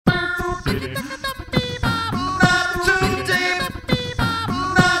The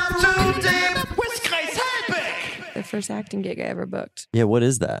first acting gig I ever booked. Yeah, what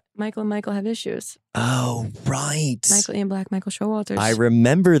is that? Michael and Michael Have Issues. Oh, right. Michael Ian Black, Michael Showalter. I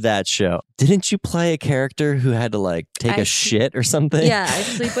remember that show. Didn't you play a character who had to like take a shit or something? Yeah, I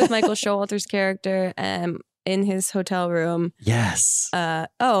sleep with Michael Showalter's character in his hotel room. Yes.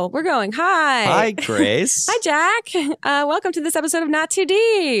 We're going. Hi. Hi, Grace. Hi, Jack. Welcome to this episode of Not Too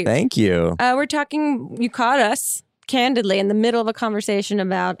Deep. Thank you. We're talking, you caught us candidly in the middle of a conversation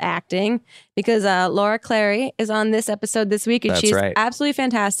about acting because Laura Clary is on this episode this week and she's absolutely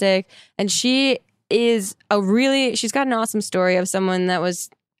fantastic. And she's got an awesome story of someone that was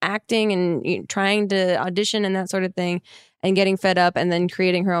acting and trying to audition and that sort of thing and getting fed up and then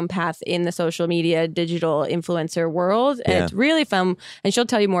creating her own path in the social media digital influencer world. And it's really fun. And she'll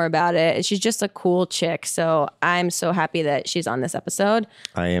tell you more about it. And she's just a cool chick. So I'm so happy that she's on this episode.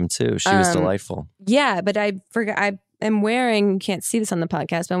 I am too. She was delightful. Yeah, but I forgot. I am wearing, you can't see this on the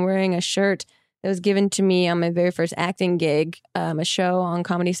podcast, but I'm wearing a shirt that was given to me on my very first acting gig, a show on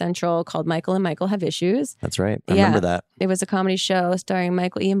Comedy Central called Michael and Michael Have Issues. That's right. I remember that. It was a comedy show starring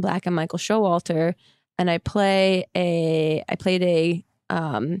Michael Ian Black and Michael Showalter. And I played a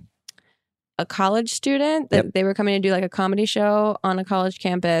college student that they were coming to do like a comedy show on a college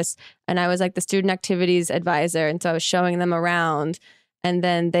campus. And I was like the student activities advisor. And so I was showing them around and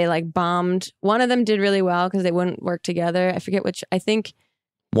then they like bombed. One of them did really well because they wouldn't work together. I forget which, I think.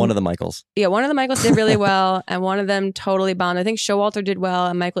 One of the Michaels. Yeah, one of the Michaels did really well and one of them totally bombed. I think Showalter did well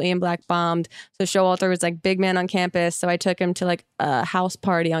and Michael Ian Black bombed. So Showalter was like big man on campus. So I took him to like a house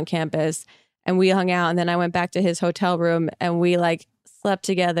party on campus. And we hung out and then I went back to his hotel room and we like slept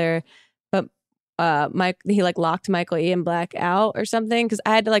together. But he like locked Michael Ian Black out or something because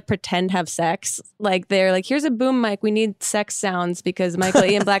I had to like pretend have sex. Like they're like, here's a boom mic. We need sex sounds because Michael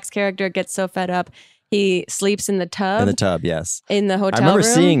Ian Black's character gets so fed up. He sleeps in the tub. In the tub, yes. In the hotel room. I remember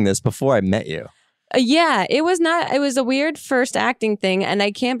seeing this before I met you. Yeah, it was a weird first acting thing. And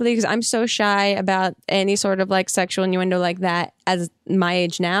I can't believe because I'm so shy about any sort of like sexual innuendo like that as my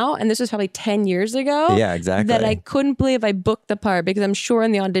age now. And this was probably 10 years ago. Yeah, exactly. That I couldn't believe I booked the part because I'm sure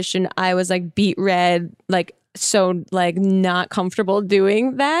in the audition I was like beat red, like so like not comfortable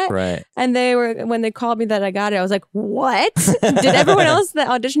doing that. Right. And when they called me that I got it, I was like, what? Did everyone else that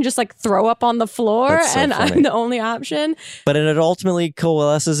audition just like throw up on the floor That's so and funny. I'm the only option? But it ultimately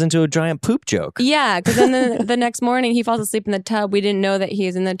coalesces into a giant poop joke. Yeah, because then the next morning he falls asleep in the tub. We didn't know that he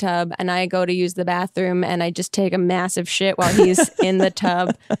is in the tub and I go to use the bathroom and I just take a massive shit while he's in the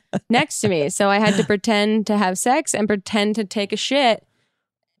tub next to me. So I had to pretend to have sex and pretend to take a shit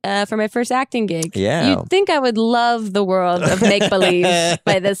for my first acting gig. Yeah. You'd think I would love the world of make-believe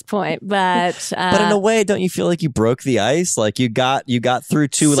by this point, but in a way, don't you feel like you broke the ice? Like you got through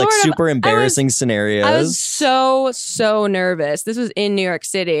two like super embarrassing scenarios. I was so nervous. This was in New York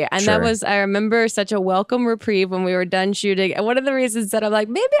City. And that was, I remember, such a welcome reprieve when we were done shooting. And one of the reasons that I'm like,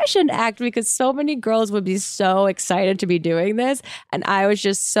 maybe I shouldn't act because so many girls would be so excited to be doing this. And I was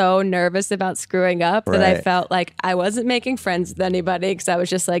just so nervous about screwing up that I felt like I wasn't making friends with anybody because I was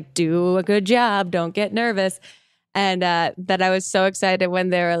just like, do a good job, don't get nervous. And that I was so excited when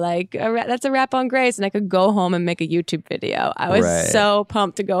they were like, that's a wrap on Grace, and I could go home and make a YouTube video. I was so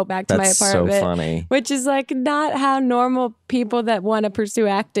pumped to go back to my apartment. That's so funny. Which is like not how normal people that want to pursue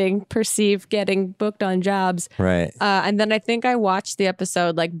acting perceive getting booked on jobs. Right. And then I think I watched the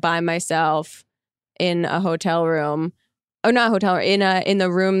episode like by myself in a hotel room. Oh, not hotel, in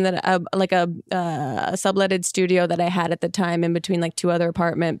the room that like a subletted studio that I had at the time in between like two other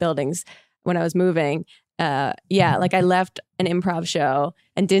apartment buildings when I was moving. Like I left an improv show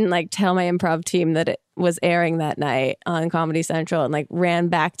and didn't like tell my improv team that it was airing that night on Comedy Central and like ran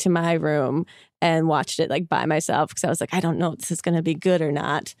back to my room and watched it like by myself because I was like, I don't know if this is going to be good or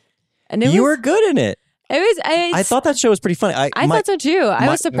not. And you were good in it. I thought that show was pretty funny. I thought so too. I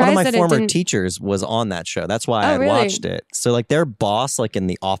was surprised one of my that former teachers was on that show. That's why I watched it. So like their boss, like in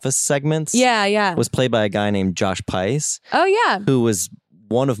the Office segments, was played by a guy named Josh Pais. Oh yeah, who was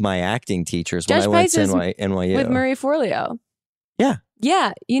one of my acting teachers when I went to NYU with Marie Forleo.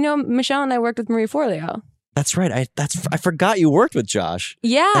 Yeah. You know, Michelle and I worked with Marie Forleo. That's right. I forgot you worked with Josh.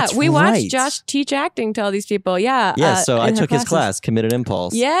 Yeah, we watched Josh teach acting to all these people. Yeah. Yeah, so I took his class, Committed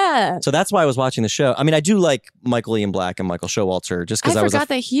Impulse. Yeah. So that's why I was watching the show. I mean, I do like Michael Ian Black and Michael Showalter just because I forgot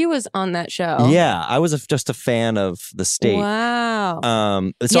that he was on that show. Yeah, I was just a fan of the state. Wow.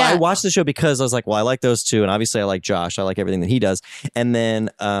 I watched the show because I was like, well, I like those two, and obviously I like Josh. I like everything that he does. And then,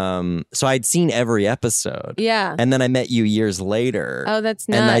 so I'd seen every episode. Yeah. And then I met you years later. Oh, that's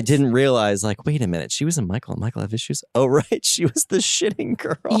nuts. And I didn't realize, like, wait a minute, she was in Michael Michael have issues? Oh, right. She was the shitting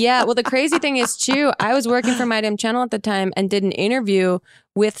girl. Yeah. Well, the crazy thing is, too, I was working for My Damn Channel at the time and did an interview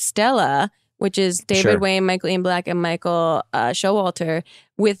with Stella, which is David Wayne, Michael Ian Black, and Michael Showalter,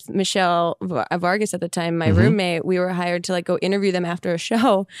 with Michelle Vargas at the time, my roommate. We were hired to like go interview them after a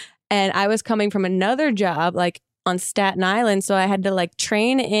show. And I was coming from another job like on Staten Island. So I had to like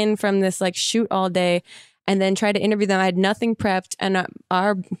train in from this like shoot all day and then try to interview them. I had nothing prepped. And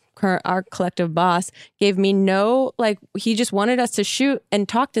our collective boss gave me no, like, he just wanted us to shoot and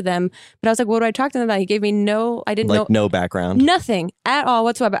talk to them. But I was like, what do I talk to them about? He gave me I didn't know. No background. Nothing at all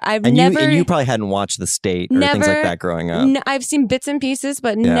whatsoever. And you probably hadn't watched The State or things like that growing up. I've seen bits and pieces,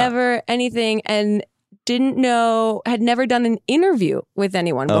 but never anything. And had never done an interview with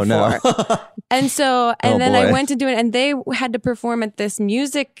anyone before. Oh, no. And so, then I went to do it, and they had to perform at this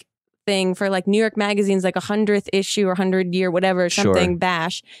music thing for like New York Magazine's like 100th issue or 100-year, whatever, something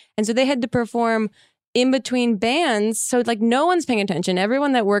bash. And so they had to perform in between bands. So like no one's paying attention.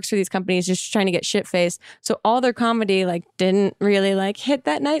 Everyone that works for these companies is just trying to get shit-faced. So all their comedy like didn't really like hit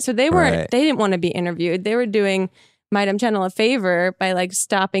that night. So they didn't want to be interviewed. They were doing My Damn Channel a favor by like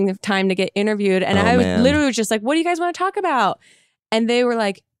stopping the time to get interviewed. And I literally was just like, what do you guys want to talk about? And they were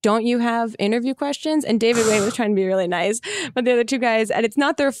like, don't you have interview questions? And David Wayne was trying to be really nice, but the other two guys, and it's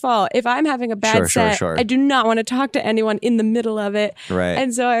not their fault. If I'm having a bad set, I do not want to talk to anyone in the middle of it. Right.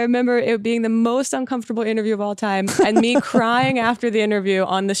 And so I remember it being the most uncomfortable interview of all time, and me crying after the interview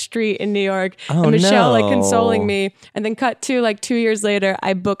on the street in New York, and Michelle like consoling me. And then cut to like 2 years later,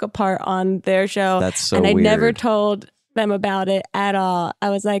 I book a part on their show. That's so and weird. I never told them about it at all. I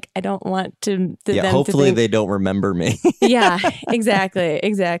was like, I don't want to hopefully they don't remember me. Yeah,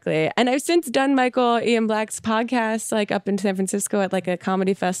 exactly. And I've since done Michael Ian Black's podcast like up in San Francisco at like a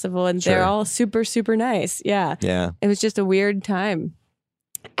comedy festival, and they're all super, super nice. Yeah. It was just a weird time.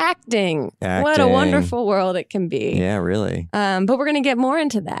 Acting. What a wonderful world it can be. Yeah, really. But we're going to get more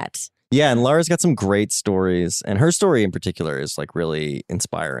into that. Yeah, and Laura's got some great stories, and her story in particular is like really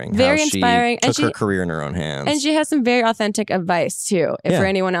inspiring. Very inspiring. She took her career in her own hands. And she has some very authentic advice too, for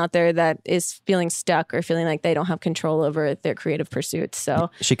anyone out there that is feeling stuck or feeling like they don't have control over their creative pursuits. So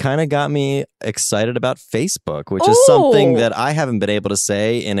she kind of got me excited about Facebook, which is something that I haven't been able to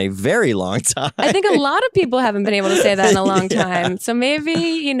say in a very long time. I think a lot of people haven't been able to say that in a long time. So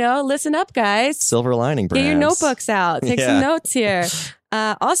maybe, listen up, guys. Silver lining, perhaps. Get your notebooks out. Take some notes here.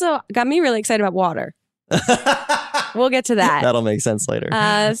 Also, got me really excited about water. We'll get to that. That'll make sense later.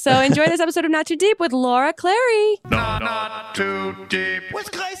 So enjoy this episode of Not Too Deep with Laura Clary. Not Too Deep with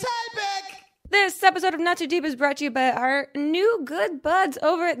Grace Helbig. This episode of Not Too Deep is brought to you by our new good buds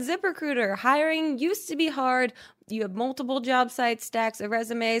over at ZipRecruiter. Hiring used to be hard. You have multiple job sites, stacks of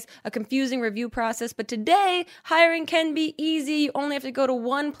resumes, a confusing review process. But today, hiring can be easy. You only have to go to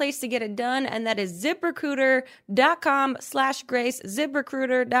one place to get it done, and that is ZipRecruiter.com/Grace.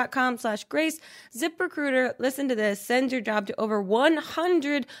 ZipRecruiter.com/Grace. ZipRecruiter, listen to this, sends your job to over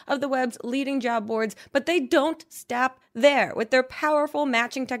 100 of the web's leading job boards, but they don't stop there. With their powerful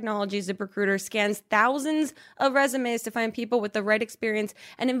matching technology, ZipRecruiter scans thousands of resumes to find people with the right experience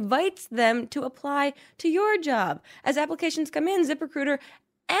and invites them to apply to your job. As applications come in, ZipRecruiter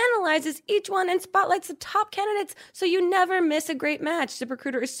analyzes each one and spotlights the top candidates so you never miss a great match.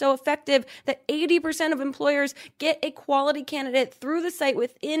 ZipRecruiter is so effective that 80% of employers get a quality candidate through the site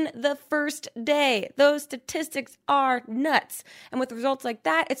within the first day. Those statistics are nuts. And with results like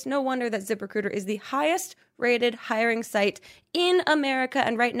that, it's no wonder that ZipRecruiter is the highest rated hiring site in America.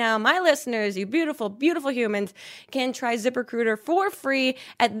 And right now, my listeners, you beautiful, beautiful humans, can try ZipRecruiter for free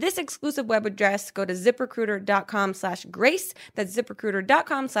at this exclusive web address. Go to ZipRecruiter.com/Grace. That's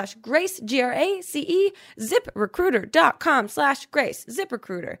ZipRecruiter.com/Grace, GRACE, ZipRecruiter.com/Grace.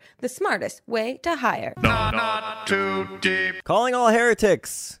 ZipRecruiter, the smartest way to hire. Not Too Deep. Calling all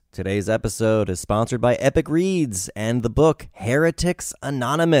heretics. Today's episode is sponsored by Epic Reads and the book Heretics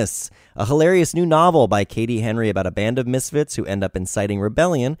Anonymous, a hilarious new novel by Katie Henry about a band of misfits who end up inciting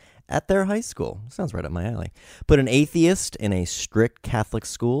rebellion at their high school. Sounds right up my alley. Put an atheist in a strict Catholic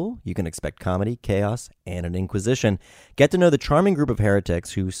school, you can expect comedy, chaos, and an inquisition. Get to know the charming group of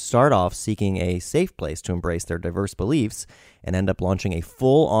heretics who start off seeking a safe place to embrace their diverse beliefs and end up launching a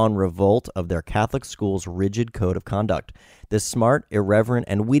full-on revolt of their Catholic school's rigid code of conduct. This smart, irreverent,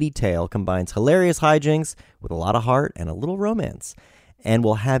 and witty tale combines hilarious hijinks with a lot of heart and a little romance, and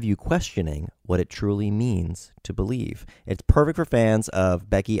will have you questioning what it truly means to believe. It's perfect for fans of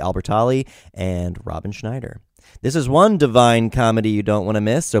Becky Albertalli and Robin Schneider. This is one divine comedy you don't want to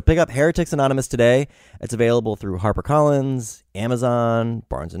miss, so pick up Heretics Anonymous today. It's available through HarperCollins, Amazon,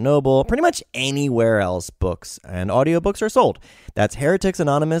 Barnes & Noble, pretty much anywhere else books and audiobooks are sold. That's Heretics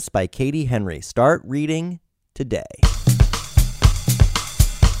Anonymous by Katie Henry. Start reading today.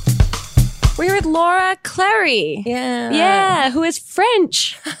 We're with Laura Clary. Yeah, who is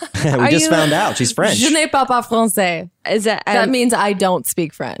French. We just found out she's French. Je ne parle pas français. Is That means I don't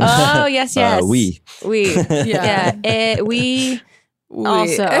speak French. Oh, yes. Oui. Yeah. We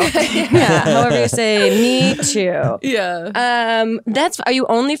also. Yeah. However you say me too. Yeah. Are you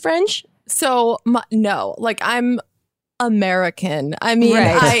only French? So, no, like I'm American. I mean,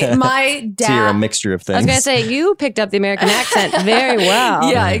 Right. my dad. So you're a mixture of things. I was going to say, you picked up the American accent very well.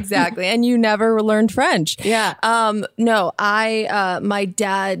 Yeah, exactly. And you never learned French. Yeah. No, my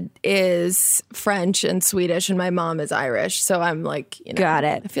dad is French and Swedish and my mom is Irish. So I'm like, Got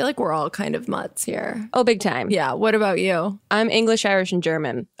it. I feel like we're all kind of mutts here. Oh, big time. Yeah. What about you? I'm English, Irish, and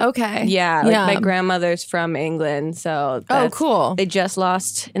German. Okay. Yeah. Like my grandmother's from England. So cool. They just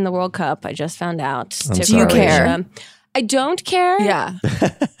lost in the World Cup. I just found out. Do you care? I don't care. Yeah.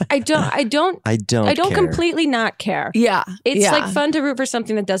 I don't care. completely not care. Yeah. It's yeah. like fun to root for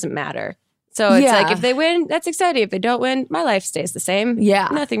something that doesn't matter. So it's like if they win, that's exciting. If they don't win, my life stays the same. Yeah.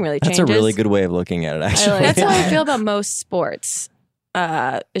 Nothing really changes. That's a really good way of looking at it, actually. That's how I feel about most sports.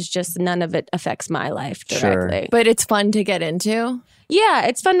 It's just none of it affects my life directly. Sure. But it's fun to get into. Yeah,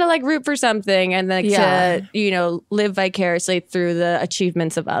 it's fun to like root for something and like Yeah. to, live vicariously through the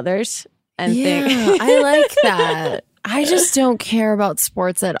achievements of others and Yeah, think I like that. I just don't care about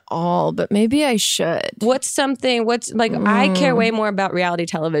sports at all, but maybe I should. I care way more about reality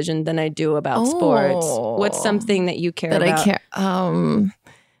television than I do about sports. What's something that you care That about? I care.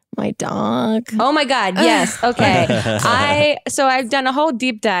 My dog. Oh my God, yes. Okay. I've done a whole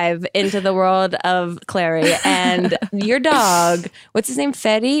deep dive into the world of Clary and your dog. What's his name?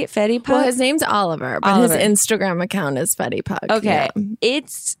 Fetty Pug? Well, his name's Oliver, but Oliver. his Instagram account is Fetty Pug. Okay. Yeah.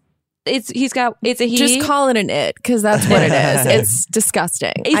 It's a he. Just call it an it because that's what it is. It's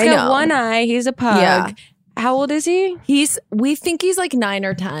disgusting. He's I got know. one eye. He's a pug. Yeah. How old is he? We think he's like 9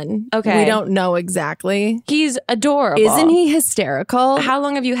 or 10. Okay. We don't know exactly. He's adorable. Isn't he hysterical? How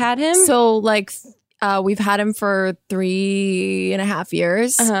long have you had him? So like we've had him for 3.5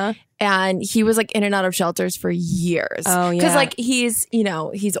 years. Uh-huh. And he was like in and out of shelters for years. Oh, yeah. Because like he's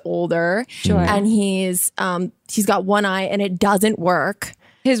older. Sure. And he's got one eye and it doesn't work.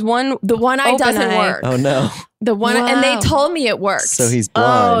 The one eye open doesn't eye. work. Oh, no. The one, and they told me it worked. So he's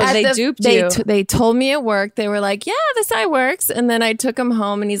blind. Oh, they duped you. They told me it worked. They were like, "Yeah, this eye works." And then I took him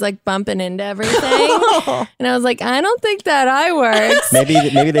home, and he's like bumping into everything. And I was like, "I don't think that eye works." Maybe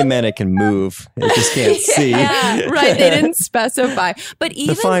they meant it can move. It just can't see. Yeah, right. They didn't specify, but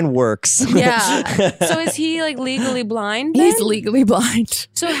even Define works. yeah, So is he like legally blind? Then? he's legally blind.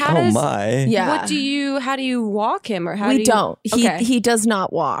 So how Oh does my. Yeah, how do you walk him or how we do you don't. Okay. He does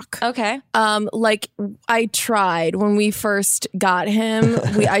not walk. Okay. Like I tried when we first got him.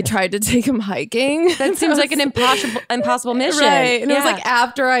 I tried to take him hiking. That seems like an impossible mission. Right. And it was Yeah. like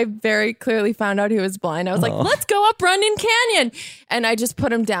after I very clearly found out he was blind, I was like, let's go up Runyon Canyon. And I just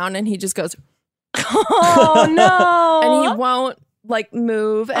put him down and he just goes, Oh no. and he won't like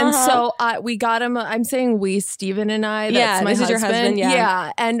move. And so we got him. I'm saying we, Steven and I. That's Yeah, my this is husband. your husband, yeah.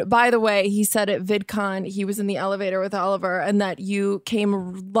 Yeah. And by the way, he said at VidCon, he was in the elevator with Oliver and that you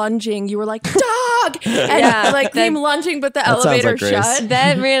came lunging. You were like, dog! And came lunging, but the sounds elevator like Grace. shut.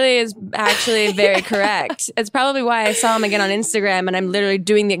 That really is actually very correct. It's probably why I saw him again on Instagram and I'm literally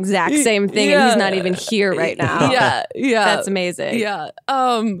doing the exact same thing and he's not even here right now. Yeah. Yeah. That's amazing. Yeah.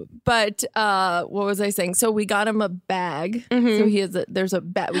 But what was I saying? So we got him a bag. So there's a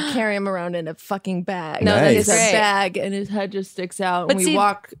bag. We carry him around in a fucking bag. No, Nice. It's a great. bag and his head just sticks out But and we see-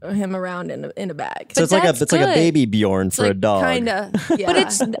 walk him around in a bag. So it's like that's a good. baby Bjorn for a dog. Kinda. Yeah.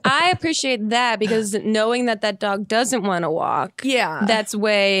 But I appreciate that because knowing that dog doesn't want to walk, Yeah. that's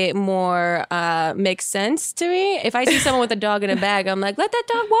way more makes sense to me. If I see someone with a dog in a bag, I'm like, let that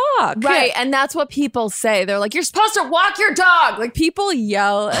dog walk. Right, and that's what people say. They're like, "You're supposed to walk your dog." Like people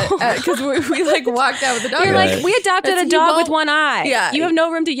yell because we like walked out with the dog. You're Right. like, we adopted That's- a he dog with won't- one eye. Yeah. You have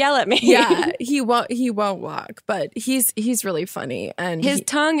no room to yell at me. yeah, he won't walk, but he's really funny and His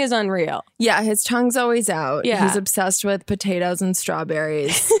tongue is unreal. his tongue's always out. Yeah. He's obsessed with potatoes and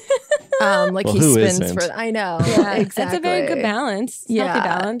strawberries. Like Well, he who spins isn't? for. I know. Yeah, exactly. That's a very good balance. Healthy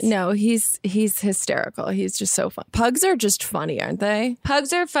balance. No, he's hysterical. He's just so fun. Pugs are just funny, aren't they?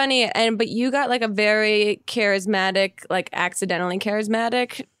 Pugs are funny, but you got like a very charismatic, like accidentally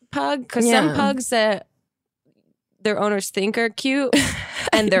charismatic pug. Because some Yeah. pugs that their owners think are cute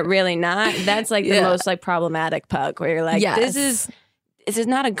and they're really not. That's like the most like problematic pug where you're like, this is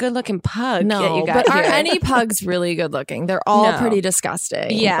not a good looking pug. No, you got but here. are any pugs really good looking? They're all pretty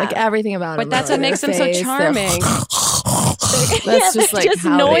disgusting. Yeah. Like everything about them. But that's what makes them so charming. That's just like just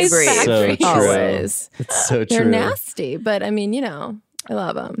how noise they breathe. So true. Always. It's so true. They're nasty, but I mean, I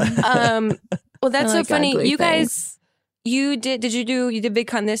love them. Well, that's so like funny. ugly You guys, things. you did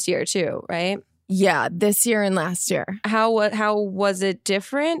VidCon this year too, right? Yeah, this year and last year. How was it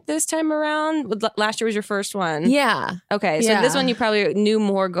different this time around? Last year was your first one. Yeah. Okay, so this one you probably knew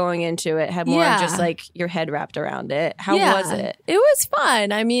more going into it, had more just like your head wrapped around it. How was it? It was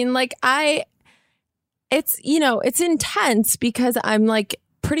fun. I mean, like it's intense because I'm like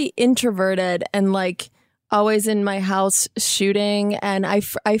pretty introverted and like always in my house shooting, and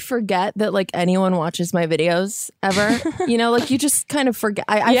I forget that like anyone watches my videos ever. Like you just kind of forget.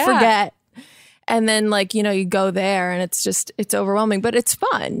 I forget. And then like, you go there and it's overwhelming, but it's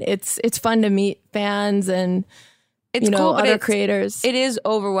fun. It's fun to meet fans and it's cool, other creators. It is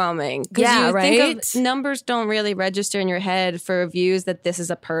overwhelming. Yeah, you right? think of numbers don't really register in your head for views that this is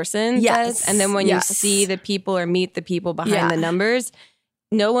a person. Yes. And then when you see the people or meet the people behind the numbers,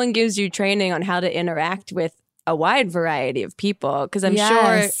 no one gives you training on how to interact with a wide variety of people. Because I'm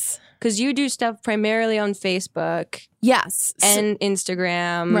sure, because you do stuff primarily on Facebook. Yes. And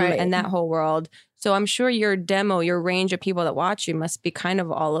Instagram and that whole world. So I'm sure your range of people that watch you must be kind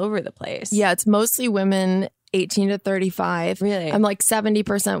of all over the place. Yeah, it's mostly women 18 to 35. Really? I'm like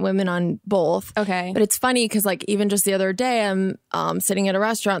 70% women on both. Okay. But it's funny because like even just the other day I'm sitting at a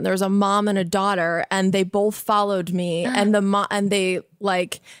restaurant and there was a mom and a daughter and they both followed me and the mom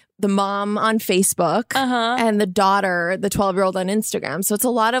on Facebook and the daughter, the 12-year-old on Instagram. So it's a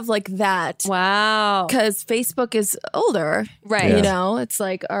lot of like that. Wow. Because Facebook is older. Right. It's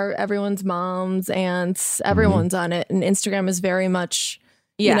like everyone's moms, aunts, everyone's on it. And Instagram is very much,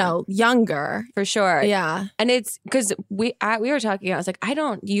 younger. For sure. Yeah. And it's because we were talking, I was like, I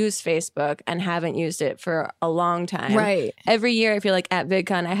don't use Facebook and haven't used it for a long time. Right. Every year I feel like at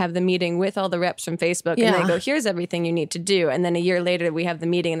VidCon I have the meeting with all the reps from Facebook and they go, here's everything you need to do. And then a year later we have the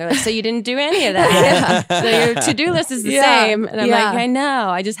meeting and they're like, so you didn't do any of that. So your to-do list is the same. And I'm like, I know,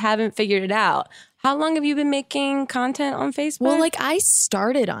 I just haven't figured it out. How long have you been making content on Facebook? Well, like I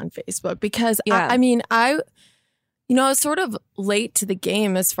started on Facebook because I was sort of late to the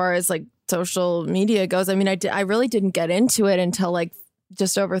game as far as like social media goes. I mean, I really didn't get into it until like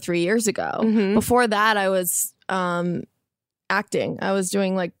just over 3 years ago. Mm-hmm. Before that, I was acting. I was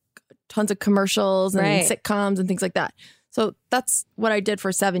doing like tons of commercials and sitcoms and things like that. So that's what I did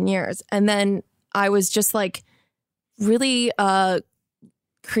for 7 years. And then I was just like really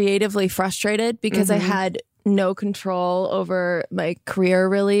creatively frustrated because I had no control over my career,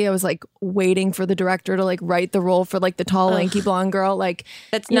 really. I was like waiting for the director to like write the role for like the tall, lanky blonde girl. Like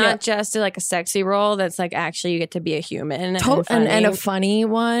that's not just like a sexy role. That's like actually you get to be a human and a funny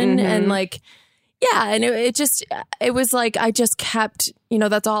one. And like, and it was like I just kept,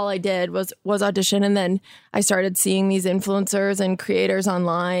 that's all I did was audition. And then I started seeing these influencers and creators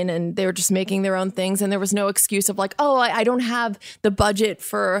online and they were just making their own things. And there was no excuse of like, oh, I don't have the budget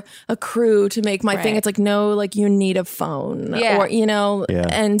for a crew to make my thing. It's like, no, like you need a phone or,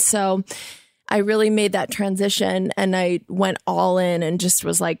 and so I really made that transition and I went all in and just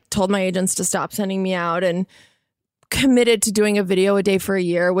was like, told my agents to stop sending me out and committed to doing a video a day for a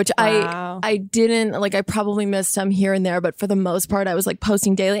year, which I didn't like. I probably missed some here and there, but for the most part, I was like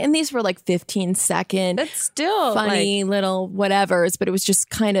posting daily. And these were like 15-second, that's still funny little whatevers. But it was just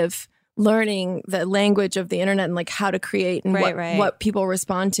kind of learning the language of the internet and like how to create and what people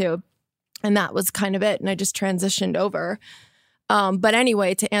respond to. And that was kind of it. And I just transitioned over. But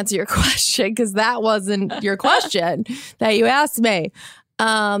anyway, to answer your question, because that wasn't your question that you asked me.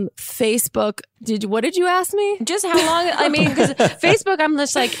 Facebook, what did you ask me? Just how long? I mean, because Facebook, I'm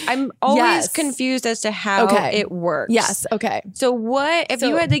just like, I'm always confused as to how it works. Yes. Okay. So what, if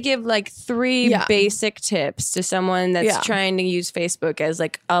you had to give like 3 basic tips to someone that's trying to use Facebook as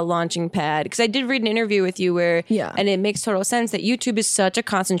like a launching pad? Because I did read an interview with you where, and it makes total sense that YouTube is such a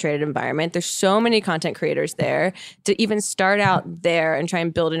concentrated environment. There's so many content creators there. To even start out there and try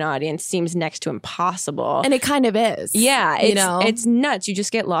and build an audience seems next to impossible. And it kind of is. Yeah. It's nuts. You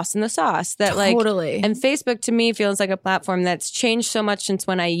just get lost in the sauce. That like, and Facebook to me feels like a platform that's changed so much since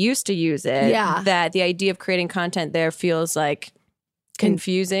when I used to use it that the idea of creating content there feels like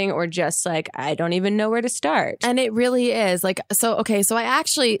confusing or just like I don't even know where to start. And it really is like so I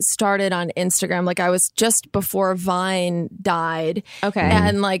actually started on Instagram, like I was just before Vine died. Okay.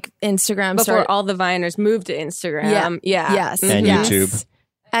 And like Instagram before all the Viners moved to Instagram. And YouTube.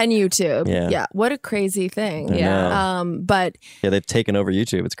 And YouTube. Yeah. Yeah. What a crazy thing. I know. But Yeah, they've taken over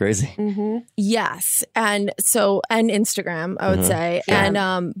YouTube. It's crazy. yes. And Instagram, I would say.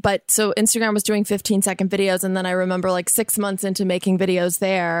 And but so Instagram was doing 15-second videos. And then I remember like 6 months into making videos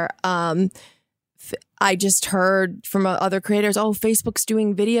there, I just heard from other creators, oh, Facebook's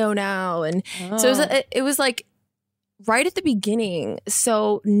doing video now. And so it was like right at the beginning.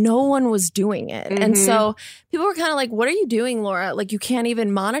 So no one was doing it. And so people were kind of like, what are you doing, Laura? Like you can't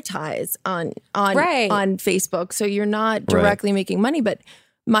even monetize on Facebook. So you're not directly making money. But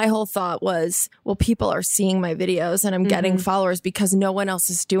my whole thought was, well, people are seeing my videos and I'm getting followers because no one else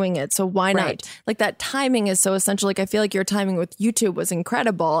is doing it. So why not? Like that timing is so essential. Like I feel like your timing with YouTube was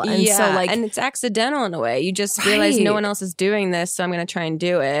incredible. And so like, and it's accidental in a way. You just realize no one else is doing this, so I'm going to try and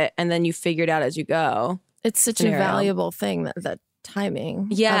do it. And then you figure it out as you go. It's such a valuable thing, that timing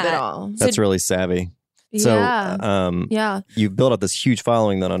of it all. That's really savvy. So you built up this huge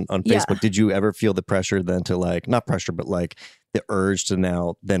following then on Facebook. Did you ever feel the pressure then to like, not pressure, but like the urge to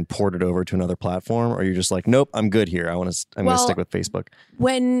now then port it over to another platform? Or you're just like, nope, I'm good here. I'm going to stick with Facebook.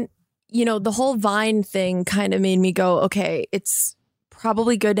 When, the whole Vine thing kind of made me go, okay, it's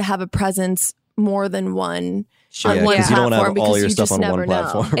probably good to have a presence more than one on one platform, you don't have all your you stuff on one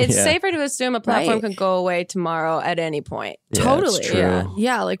platform. It's safer to assume a platform can go away tomorrow at any point. Totally. True.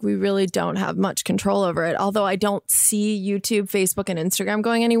 Yeah, like we really don't have much control over it. Although I don't see YouTube, Facebook, and Instagram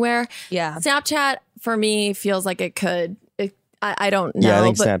going anywhere. Yeah. Snapchat for me feels like it could. I don't know. Yeah, I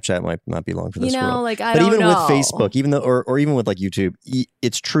think Snapchat might not be long for this world. Like but even with Facebook, even though, or even with like YouTube,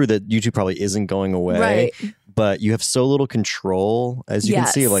 it's true that YouTube probably isn't going away. Right. But you have so little control, as you can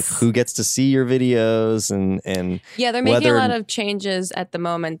see, like who gets to see your videos and yeah, they're making a lot of changes at the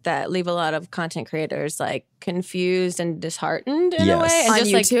moment that leave a lot of content creators like confused and disheartened in a way. And on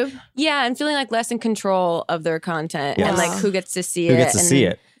just YouTube? Like, and feeling like less in control of their content and like who gets to see it. Who gets to see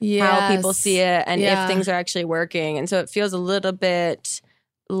it. How people see it and if things are actually working. And so it feels a little bit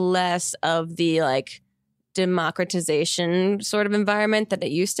less of the like democratization sort of environment that it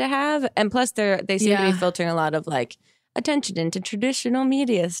used to have. And plus they seem to be filtering a lot of like attention into traditional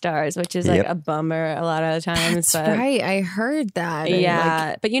media stars, which is like a bummer a lot of the times. That's right. I heard that.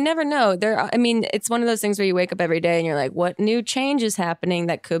 Yeah. But you never know. It's one of those things where you wake up every day and you're like, what new change is happening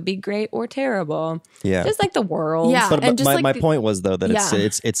that could be great or terrible? Yeah. Just like the world. Yeah. But my point was though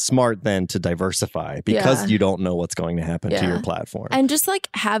that it's smart then to diversify because you don't know what's going to happen to your platform. And just like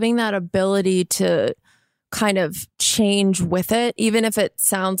having that ability to kind of change with it, even if it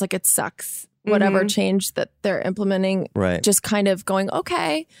sounds like it sucks, whatever change that they're implementing, just kind of going,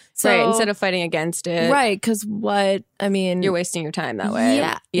 okay. So instead of fighting against it. Right. Because you're wasting your time that way.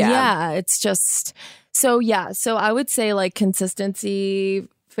 Yeah. It's just, so I would say like consistency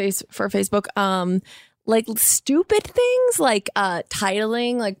for Facebook, like stupid things like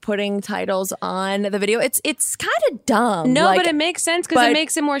titling, like putting titles on the video. It's kind of dumb. No, but it makes sense because it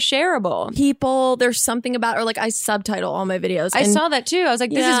makes it more shareable. There's something about, or like I subtitle all my videos. I saw that too. I was like,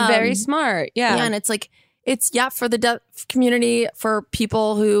 this is very smart. Yeah. And it's like, it's for the deaf community, for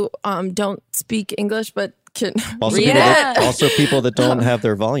people who don't speak English but can also people that don't have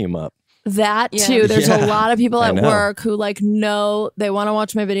their volume up. That too. There's a lot of people at work who like know they want to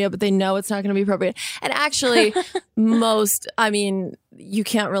watch my video, but they know it's not going to be appropriate. And actually, you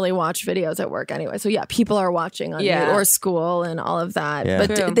can't really watch videos at work anyway. So people are watching on mute, or school and all of that. Yeah.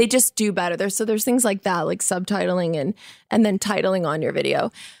 But they just do better. There's things like that, like subtitling and then titling on your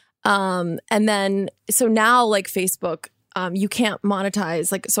video. And then so now like Facebook, you can't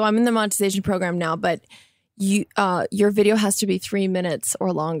monetize. Like, so I'm in the monetization program now, but your video has to be 3 minutes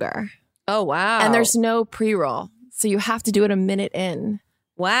or longer. Oh, wow. And there's no pre-roll. So you have to do it a minute in.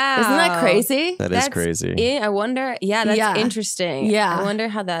 Wow. Isn't that crazy? That's crazy. I wonder. Yeah, that's interesting. Yeah. I wonder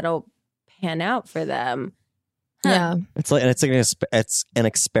how that'll pan out for them. Yeah. It's an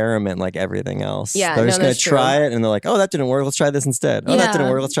experiment like everything else. Yeah. They're just going to try it and they're like, oh, that didn't work. Let's try this instead. Oh, that didn't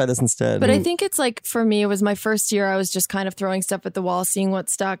work. Let's try this instead. But I think it's like, for me, it was my first year. I was just kind of throwing stuff at the wall, seeing what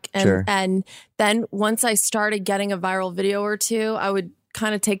stuck. And then once I started getting a viral video or two, I would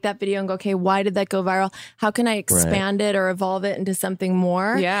kind of take that video and go, okay, why did that go viral? How can I expand it or evolve it into something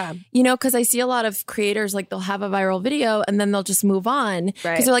more? Yeah. Because I see a lot of creators, like they'll have a viral video and then they'll just move on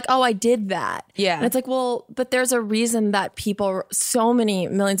because they're like, oh, I did that. Yeah. And it's like, well, but there's a reason that so many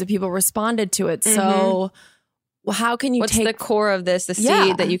millions of people responded to it. So how can you What's the core of this, the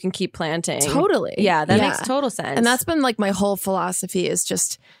seed that you can keep planting? Totally. Yeah, that makes total sense. And that's been like my whole philosophy is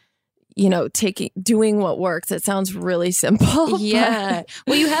just, doing what works. It sounds really simple. Yeah.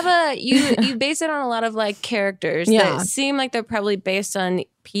 Well, you have you base it on a lot of like characters that seem like they're probably based on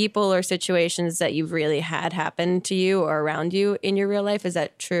people or situations that you've really had happen to you or around you in your real life. Is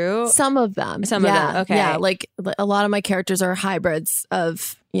that true? Some of them. Okay. Yeah. Like a lot of my characters are hybrids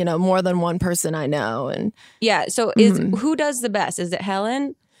of, more than one person I know. And yeah. So who does the best? Is it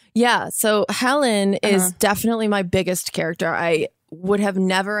Helen? Yeah. So Helen is definitely my biggest character. I would have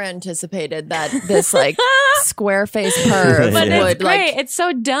never anticipated that this like square face perv but would it's great. like. It's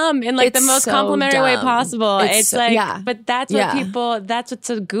so dumb in like the most complimentary way possible. It's like, but that's what that's what's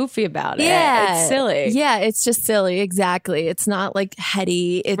so goofy about it. Yeah. It's silly. Yeah. It's just silly. Exactly. It's not like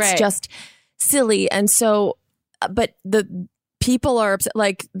heady. It's just silly. And so, but the people are upset.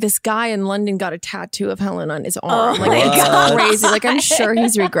 Like this guy in London got a tattoo of Helen on his arm. Oh like it's crazy. Like I'm sure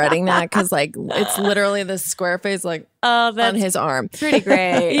he's regretting that because like it's literally this square face like on his arm. Pretty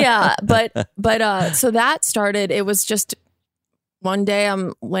great. Yeah, but so that started. It was just one day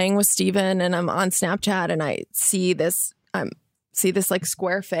I'm laying with Steven and I'm on Snapchat and I see this like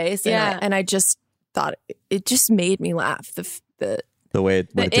square face and I just thought it just made me laugh. The way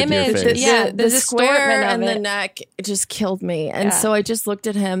it went the into your image, face. The square and it. the neck, it just killed me. And so I just looked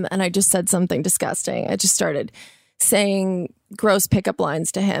at him and I just said something disgusting. I just started saying gross pickup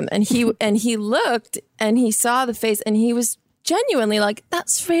lines to him. And he looked and he saw the face and he was genuinely like,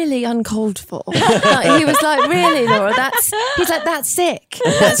 that's really uncalled for. Like, he was like, really, Laura, he's like, that's sick.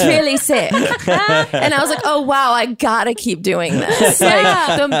 That's really sick. And I was like, oh, wow, I gotta keep doing this.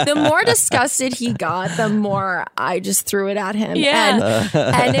 Like, the more disgusted he got, the more I just threw it at him. Yeah.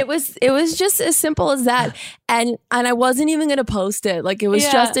 And it was just as simple as that. And I wasn't even going to post it. Like, it was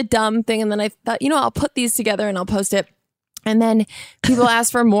just a dumb thing. And then I thought, I'll put these together and I'll post it. And then people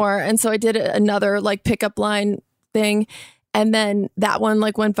asked for more. And so I did another like pickup line thing. And then that one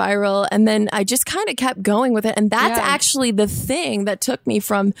like went viral. And then I just kind of kept going with it. And that's actually the thing that took me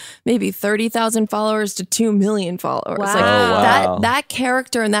from maybe 30,000 followers to 2 million followers. Wow. Like that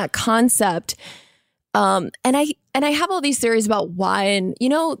character and that concept. And I have all these theories about why, and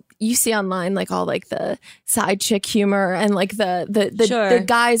you see online like all like the side chick humor and like the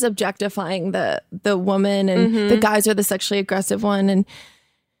guys objectifying the woman and the guys are the sexually aggressive one. And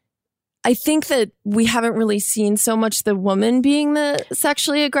I think that we haven't really seen so much the woman being the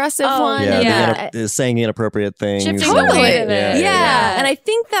sexually aggressive one. Saying inappropriate things. Shifting the weight of it. Yeah. And I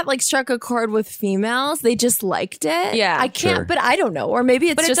think that like struck a chord with females. They just liked it. Yeah. I can't, but I don't know. Or maybe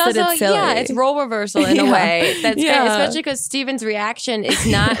it's just also, that it's silly. Yeah, it's role reversal in a way. That's great, especially because Steven's reaction is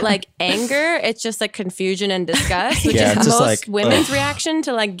not like anger. It's just like confusion and disgust, which is most like, women's reaction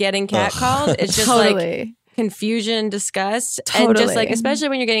to like getting catcalled. It's just like confusion, disgust, and just like, especially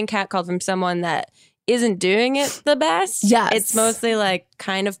when you're getting catcalled from someone that isn't doing it the best. Yes, it's mostly like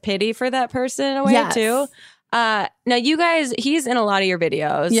kind of pity for that person in a way too. Now you guys, he's in a lot of your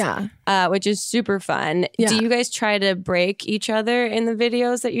videos, which is super fun. Do you guys try to break each other in the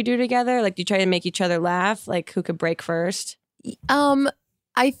videos that you do together? Like, do you try to make each other laugh? Like, who could break first?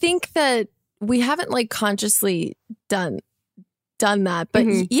 I think that we haven't like consciously done that, but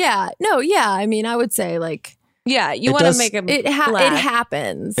I mean, I would say like, you want to make him it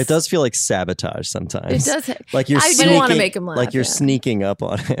happens. It does feel like sabotage sometimes. It does. Like you're I do want to make him laugh. Like you're sneaking up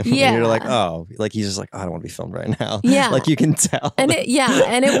on him. Yeah. And you're like, oh, like he's just like, oh, I don't want to be filmed right now. Yeah. Like you can tell. And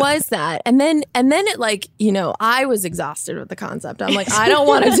it was that. And then it like, I was exhausted with the concept. I'm like, I don't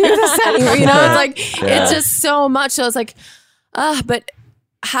want to do this anymore. It's like, it's just so much. So I was like, but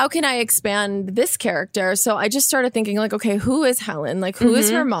how can I expand this character? So I just started thinking like, okay, who is Helen? Like, who is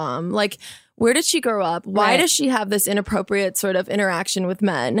her mom? Like, where did she grow up? Why does she have this inappropriate sort of interaction with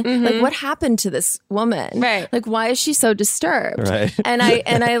men? Like, what happened to this woman? Right. Like, why is she so disturbed? Right. And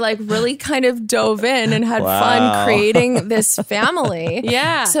I like really kind of dove in and had fun creating this family.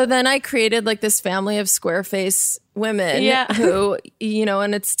 Yeah. So then I created like this family of square face women who,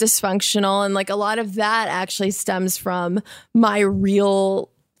 and it's dysfunctional. And like a lot of that actually stems from my real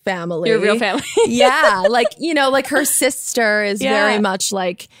family. Your real family. Like her sister is very much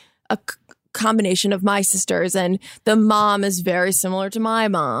like a combination of my sisters, and the mom is very similar to my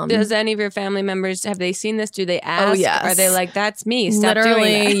mom. Does any of your family members, have they seen this? Do they ask? Oh, yes. Are they like, that's me, stop Literally,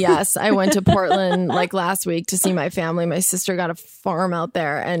 doing that? Yes. I went to Portland like last week to see my family. My sister got a farm out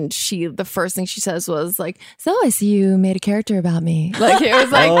there, and the first thing she says was like, so I see you made a character about me. Like, it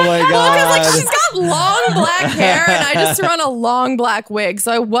was like, oh my God. Because like she's got long black hair and I just threw on a long black wig,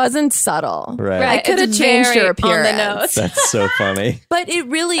 so I wasn't subtle. Right. I could have changed her appearance. On the nose. That's so funny. But it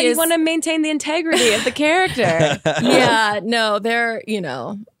really is. You want to maintain the integrity of the character. They're,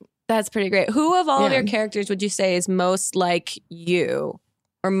 That's pretty great. Who of all of your characters would you say is most like you?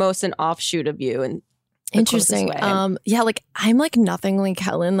 or most an offshoot of you? And interesting. Yeah, like I'm like nothing like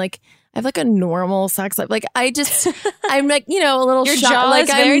Helen. Like I have like a normal sex life. Like I'm like, you know, a little Your shocked. jaw Like is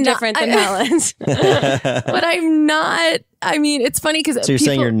very I'm different than Helen's. But I'm not. I mean, it's funny because So you're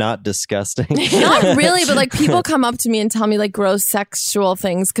saying you're not disgusting? not really, but like people come up to me and tell me like gross sexual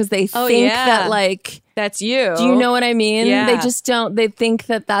things because they think that like that's you. Do you know what I mean? Yeah. They just don't. They think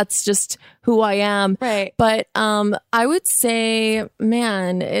that that's just who I am. Right. But I would say,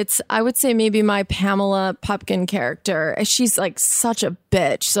 man, I would say maybe my Pamela Pupkin character. She's like such a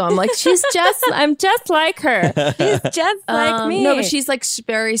bitch. So I'm like, I'm just like her. She's just like me. No, but she's like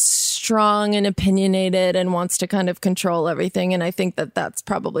very strong and opinionated and wants to kind of control everything. And I think that that's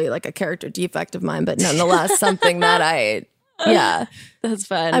probably like a character defect of mine, but nonetheless something that yeah. That's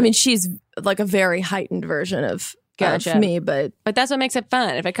fun. I mean, she's like a very heightened version of me, but that's what makes it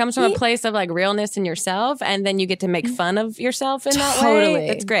fun. If it comes from a place of like realness in yourself and then you get to make fun of yourself in that way,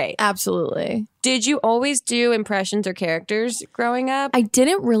 it's great. Absolutely. Did you always do impressions or characters growing up? I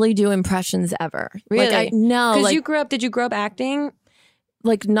didn't really do impressions ever. Really? Like, no. Because Like, did you grow up acting?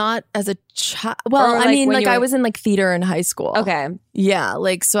 like not as a child. Well, Or, I like, mean, when like you were- I was in like theater in high school. Okay. Yeah.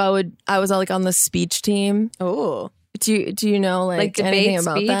 Like, so I was like on the speech team. Oh. Do you know like debate anything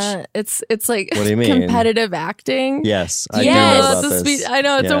about speech? that? It's like What do you mean? competitive acting. Yes, I do Yeah, know it's about a this. speech. I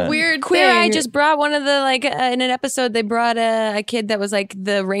know it's Yeah. a weird Queer thing. Eye just brought one of the like in an episode they brought a kid that was like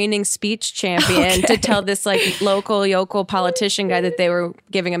the reigning speech champion to tell this like local yokel politician guy that they were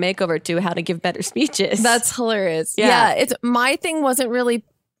giving a makeover to how to give better speeches. That's hilarious. Yeah. Yeah, it's my thing wasn't really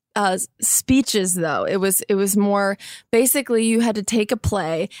speeches though. It was more basically you had to take a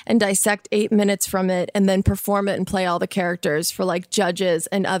play and dissect 8 minutes from it and then perform it and play all the characters for like judges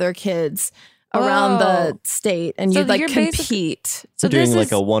and other kids around the state, and So you'd like you're compete. so Doing this like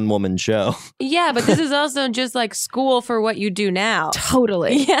is, a one-woman show. yeah, but this is also just like school for what you do now.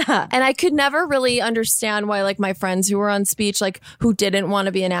 Totally. Yeah. And I could never really understand why like my friends who were on speech, like who didn't want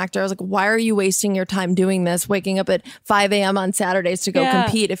to be an actor, I was like, why are you wasting your time doing this, waking up at 5 a.m. on Saturdays to go Yeah.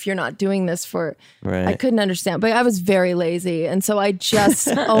 compete if you're not doing this for Right. I couldn't understand. But I was very lazy. And so I just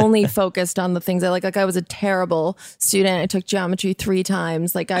only focused on the things I like. Like I was a terrible student. I took geometry 3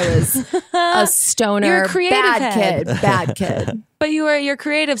 times. Like I was a stoner, You're a creative bad kid. But your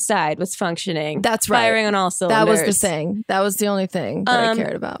creative side was functioning. That's right. Firing on all cylinders. That was the thing. That was the only thing that I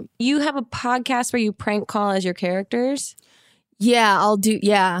cared about. You have a podcast where you prank call as your characters. Yeah, I'll do.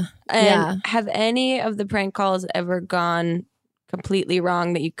 Yeah. And yeah. have any of the prank calls ever gone completely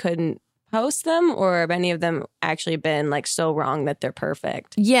wrong that you couldn't post them, or have any of them actually been like so wrong that they're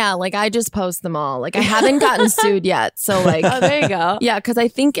perfect? Yeah, like I just post them all. Like I haven't gotten sued yet. So like, Oh, there you go. yeah, because I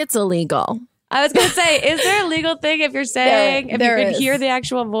think it's illegal. I was gonna say, is there a legal thing if you're saying if there you can is. hear the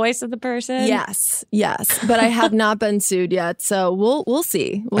actual voice of the person? Yes, but I have not been sued yet. So we'll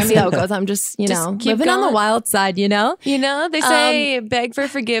see. We'll see how it goes. I'm just Just know keep living on the going. wild side. You know, You know, they say beg for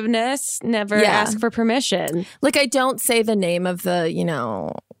forgiveness, never Yeah. ask for permission. like I don't say the name of the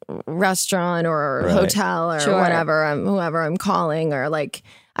restaurant or Right. hotel or Sure. whatever whoever I'm calling, or like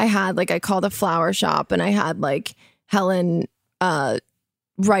I called a flower shop and I had like Helen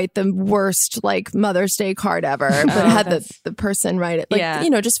write the worst like Mother's Day card ever, but Oh, had that's- the person write it, like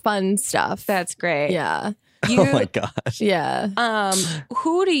Yeah. just fun stuff. That's great. Yeah, You, Oh my gosh. yeah.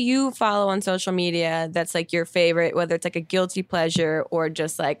 who do you follow on social media that's like your favorite, whether it's like a guilty pleasure or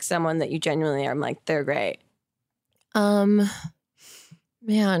just like someone that you genuinely are like, they're great?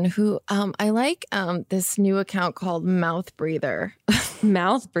 Man, who I like this new account called Mouth Breather.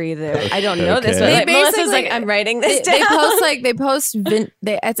 Mouth breather. I don't know this Okay. one. They Melissa's basically- like, I'm writing this down.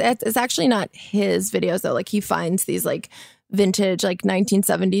 It's actually not his videos though. Like he finds these like vintage like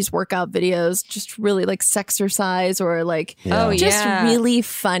 1970s workout videos, just really like sexercise or like Yeah. Oh, just yeah. really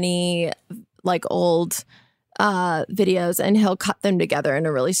funny like old videos, and he'll cut them together in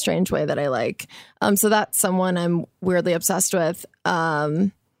a really strange way that I like. So that's someone I'm weirdly obsessed with.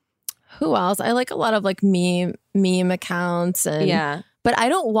 Who else? I like a lot of like meme accounts, and Yeah. but I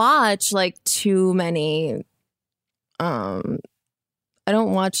don't watch like too many. I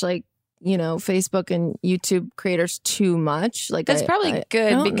don't watch like Facebook and YouTube creators too much. Like That's probably I good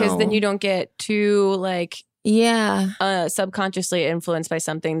don't because then know. you don't get too like Yeah, subconsciously influenced by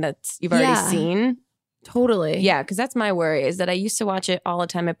something that's you've already Yeah. seen. totally. Yeah, because that's my worry is that I used to watch it all the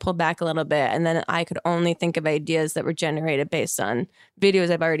time. I pulled back a little bit and then I could only think of ideas that were generated based on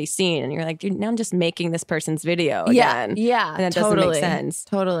videos I've already seen. And you're like, dude, now I'm just making this person's video again. Yeah, And that totally. doesn't make sense.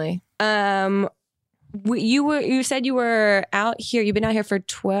 Totally. You said you were out here. You've been out here for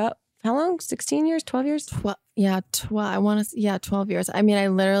 12. How long? 16 years? 12 years? 12 years. I mean, I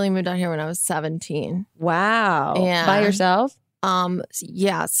literally moved out here when I was 17. Wow. Yeah. By yourself?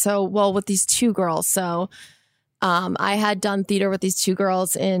 So, well, with these two girls. So I had done theater with these two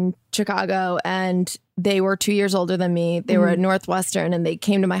girls in Chicago, and they were 2 years older than me. They were at Northwestern, and they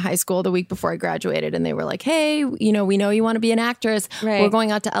came to my high school the week before I graduated, and they were like, hey, we know you want to be an actress. Right. We're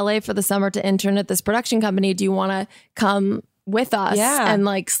going out to LA for the summer to intern at this production company. Do you want to come with us and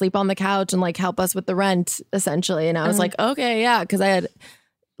like sleep on the couch and like help us with the rent, essentially? And I was like, okay, yeah. Cause I had,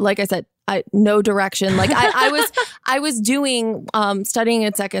 like I said, no direction. Like I was doing, studying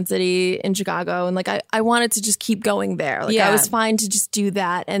at Second City in Chicago, and like, I wanted to just keep going there. Like I was fine to just do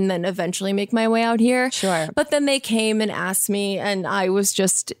that and then eventually make my way out here. Sure. But then they came and asked me, and I was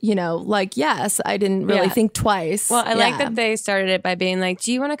just, like, yes, I didn't really think twice. Well, I like that they started it by being like,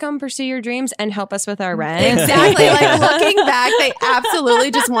 do you want to come pursue your dreams and help us with our rent? Exactly. Like looking back, they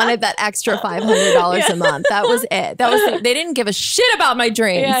absolutely just wanted that extra $500 a month. That was it. They didn't give a shit about my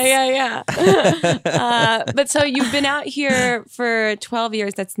dreams. Yeah. But so you've been out here for 12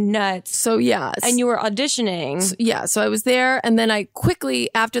 years. That's nuts. So yes. And you were auditioning. So I was there, and then I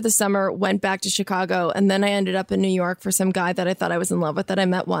quickly, after the summer, went back to Chicago, and then I ended up in New York for some guy that I thought I was in love with that I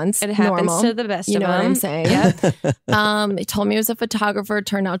met once. It happens Normal. to the best of them. You know what I'm saying? Yep. He told me he was a photographer,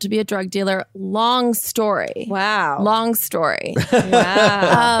 turned out to be a drug dealer. Long story. Wow. Long story.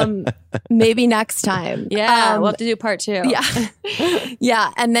 Wow. Maybe next time. Yeah. We'll have to do part 2. Yeah.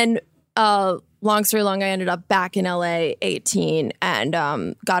 Yeah. And then long story long, I ended up back in LA 18 and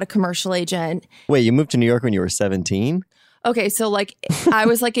got a commercial agent. Wait, you moved to New York when you were 17? Okay, so like I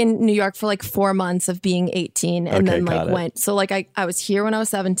was like in New York for like 4 months of being 18 and then like went. So like I was here when I was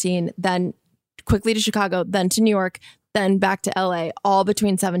 17, then quickly to Chicago, then to New York, then back to LA, all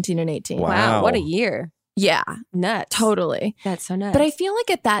between 17 and 18. Wow, what a year. Yeah. Nuts. Totally. That's so nuts. But I feel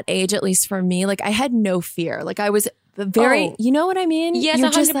like at that age, at least for me, like I had no fear. Like I was very, you know what I mean? Yes, You're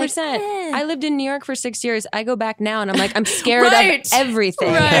 100%. just like, eh. I lived in New York for 6 years. I go back now and I'm like, I'm scared of everything.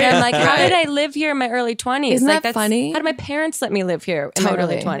 And I'm like, how did I live here in my early 20s? Isn't like, that funny? How did my parents let me live here in my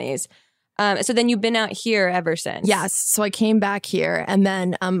early 20s? So then you've been out here ever since. Yes. So I came back here, and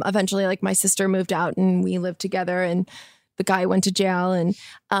then eventually like my sister moved out and we lived together, and the guy went to jail, and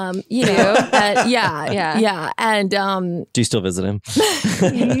yeah. And do you still visit him?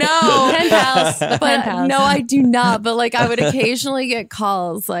 No. Penthouse. No, I do not. But like I would occasionally get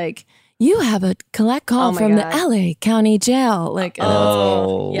calls like, you have a collect call from the LA County Jail. Like,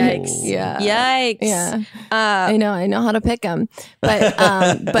 yikes. Yeah. Yikes. Yeah. I know how to pick them.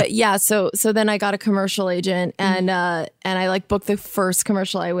 But yeah, so then I got a commercial agent, and I like booked the first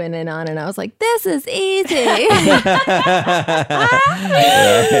commercial I went in on, and I was like, this is easy.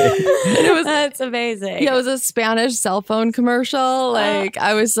 That's amazing. Yeah, it was a Spanish cell phone commercial. Like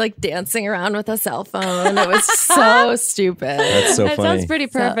I was like dancing around with a cell phone. It was so stupid. That's so funny. That sounds pretty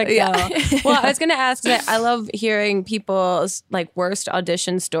perfect though. Well, I was going to ask that I love hearing people's like worst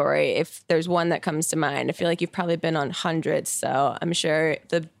audition story. If there's one that comes to mind, I feel like you've probably been on hundreds, so I'm sure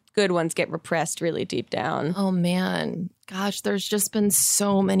the good ones get repressed really deep down. Oh man, gosh, there's just been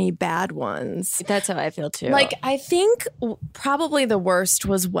so many bad ones. That's how I feel too. Like I think probably the worst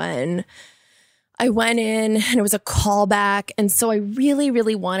was when I went in and it was a callback, and so I really,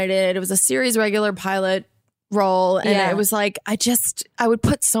 really wanted it. It was a series regular pilot role, and it was like I would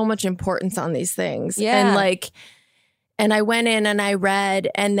put so much importance on these things, and I went in and I read,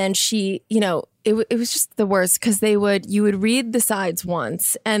 and then she, it was just the worst, because you would read the sides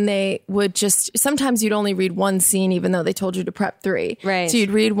once, and they would just, sometimes you'd only read one scene even though they told you to prep 3, right? So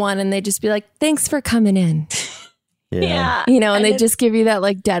you'd read one and they'd just be like, thanks for coming in. Yeah. And they just give you that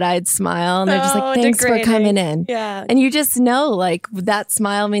like dead-eyed smile, and they're just like, thanks for coming in. Yeah. And you just know like that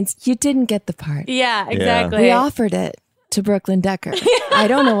smile means you didn't get the part. Yeah, exactly. We offered it to Brooklyn Decker. I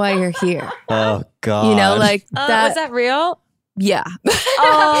don't know why you're here. Oh God. That. Was that real? Yeah.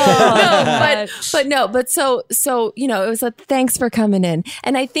 Oh, but so it was like, thanks for coming in.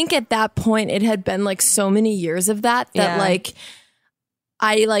 And I think at that point it had been like so many years of that like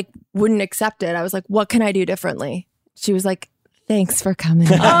I like wouldn't accept it. I was like, what can I do differently? She was like, thanks for coming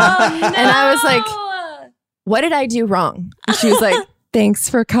in. Oh, no. And I was like, what did I do wrong? And she was like, thanks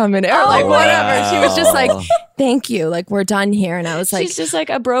for coming in. Or like whatever. She was just like, thank you. Like, we're done here. And I was like, she's just like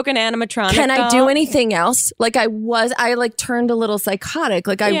a broken animatronic. Can doll. I do anything else? Like I like turned a little psychotic.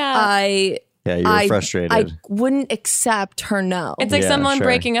 Like yeah, you were frustrated. I wouldn't accept her no. It's like someone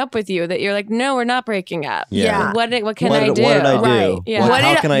breaking up with you that you're like, no, we're not breaking up. Yeah. What can I do? What did I do? Right. Yeah.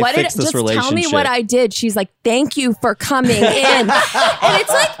 How can I fix this relationship? Just tell me what I did. She's like, thank you for coming in. And it's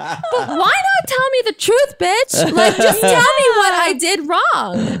like, but why not tell me the truth, bitch? Like, just tell me what I did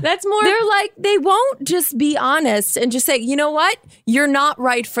wrong. That's more. They're like, they won't just be honest and just say, you know what? You're not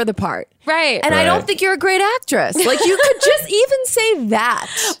right for the part. Right. And I don't think you're a great actress. Like, you could just even say that.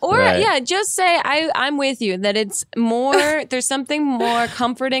 Or, Right. just say, I'm with you, that it's more, there's something more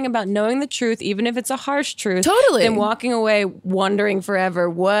comforting about knowing the truth, even if it's a harsh truth. Totally. Than walking away wondering forever,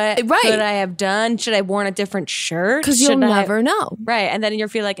 what could I have done? Should I have worn a different shirt? Because you'll never know. Right. And then you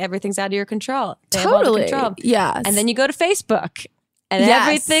feel like everything's out of your control. They have all the Totally. control. Yes. And then you go to Facebook and Yes.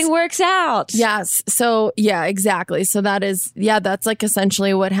 everything works out. Yes. So, yeah, exactly. So that's like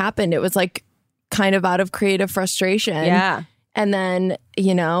essentially what happened. It was like kind of out of creative frustration. Yeah. And then,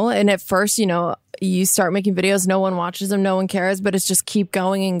 and at first, you start making videos, no one watches them, no one cares, but it's just keep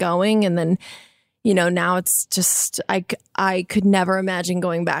going and going. And then, now it's just, I could never imagine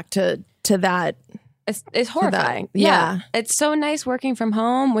going back to that. It's horrifying. Yeah. It's so nice working from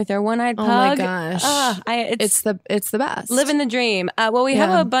home with our one-eyed Oh pug. my gosh. It's It's the best. living the dream. Well, we have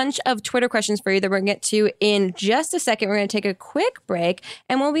Yeah. a bunch of Twitter questions for you that we're going to get to in just a second. We're going to take a quick break,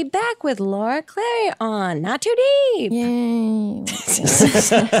 and we'll be back with Laura Clary on Not Too Deep. Yay.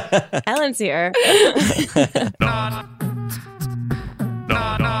 Ellen's here.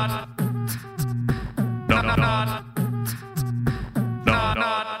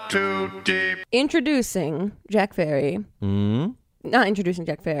 Not too deep. Introducing Jack Ferry. Not introducing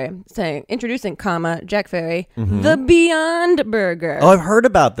Jack Ferry. Saying introducing, Jack Ferry. The Beyond Burger. Oh, I've heard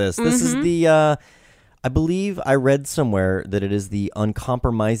about this. This is the, I believe I read somewhere that it is the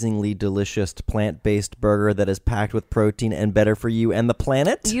uncompromisingly delicious plant-based burger that is packed with protein and better for you and the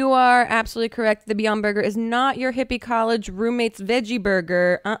planet. You are absolutely correct. The Beyond Burger is not your hippie college roommate's veggie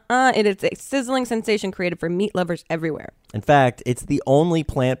burger. It is a sizzling sensation created for meat lovers everywhere. In fact, it's the only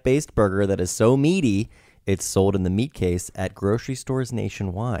plant-based burger that is so meaty, it's sold in the meat case at grocery stores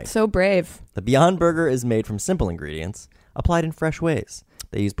nationwide. So brave. The Beyond Burger is made from simple ingredients, applied in fresh ways.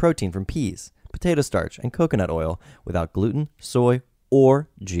 They use protein from peas, potato starch, and coconut oil without gluten, soy, or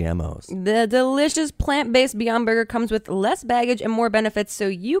GMOs. The delicious plant-based Beyond Burger comes with less baggage and more benefits, so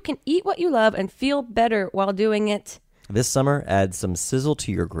you can eat what you love and feel better while doing it. This summer, add some sizzle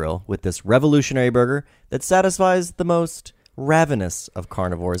to your grill with this revolutionary burger that satisfies the most ravenous of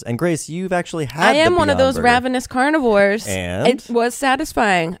carnivores. And Grace, you've actually had I am the one of Beyond those Burger. ravenous carnivores. And? It was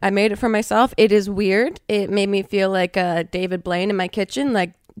satisfying. I made it for myself. It is weird. It made me feel like David Blaine in my kitchen,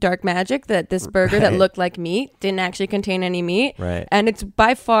 like dark magic, that this burger that looked like meat didn't actually contain any meat. Right. And it's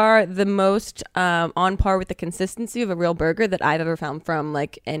by far the most on par with the consistency of a real burger that I've ever found from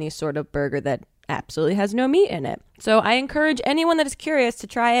like any sort of burger that absolutely has no meat in it. So I encourage anyone that is curious to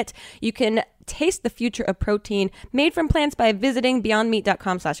try it. You can taste the future of protein made from plants by visiting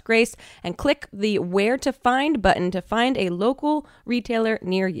beyondmeat.com/grace and click the Where to Find button to find a local retailer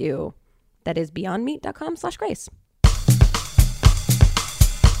near you. That is beyondmeat.com/grace.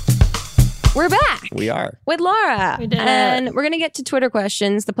 We're back. We are. With Laura. We did it. And we're going to get to Twitter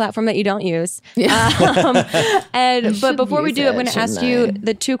questions, the platform that you don't use. But before we use do, I'm it, going to ask shouldn't you I?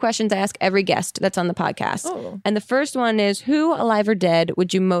 the two questions I ask every guest that's on the podcast. Oh. And the first one is, who, alive or dead,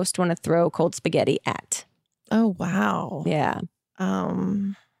 would you most want to throw cold spaghetti at? Oh, wow. Yeah.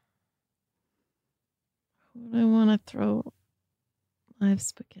 Who do I want to throw live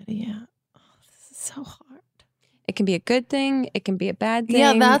spaghetti at? Oh, this is so hard. It can be a good thing. It can be a bad thing.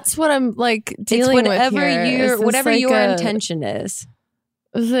 Yeah, that's what I'm like dealing it's whatever with here. Is this whatever like your a- intention is.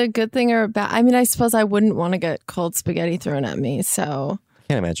 Is it a good thing or a bad? I mean, I suppose I wouldn't want to get cold spaghetti thrown at me. So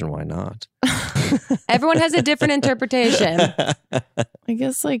Can't imagine why not. Everyone has a different interpretation. I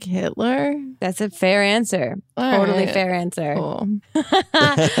guess like Hitler. That's a fair answer. All Totally right. fair answer. Cool.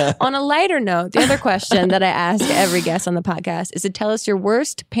 On a lighter note, the other question that I ask every guest on the podcast is to tell us your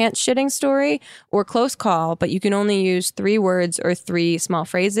worst pants shitting story or close call, but you can only use 3 words or 3 small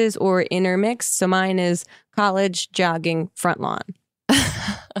phrases or intermix. So mine is college, jogging, front lawn. Man.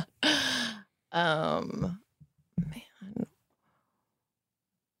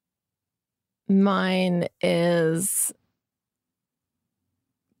 Mine is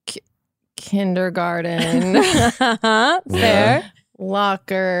kindergarten, Fair.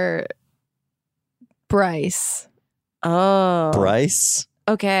 locker, Bryce. Oh. Bryce?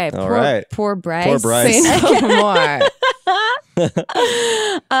 Okay. All Poor, right. poor Bryce. Poor Bryce. Say no more.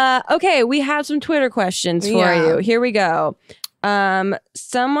 Okay, we have some Twitter questions for Yeah. you. Here we go.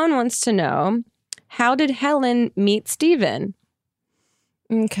 Someone wants to know, how did Helen meet Steven?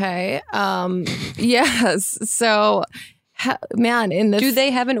 Okay. Yes. So, man, in the Do they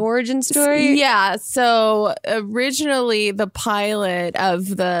have an origin story? Yeah. So originally, the pilot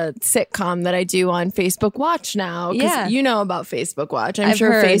of the sitcom that I do on Facebook Watch now, 'cause Yeah. you know about Facebook Watch. I'm I've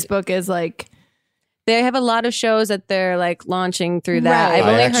sure heard. Facebook is like, They have a lot of shows that they're like launching through that. Right. I've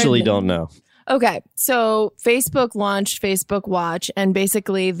only I heard actually don't know. Okay, so Facebook launched Facebook Watch, and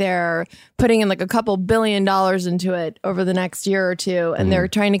basically they're putting in like a couple $1 billion into it over the next year or two, and they're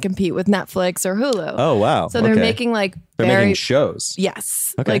trying to compete with Netflix or Hulu. Oh, wow. So they're making like they're making shows.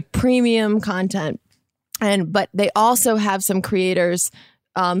 Yes, Okay. like premium content, but they also have some creators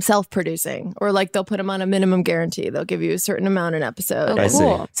self-producing, or like they'll put them on a minimum guarantee. They'll give you a certain amount an episode. Oh, I see.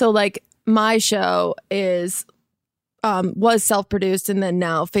 cool. So like my show was self-produced, and then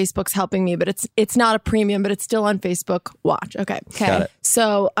now Facebook's helping me, but it's not a premium, but it's still on Facebook Watch. Okay. Got it.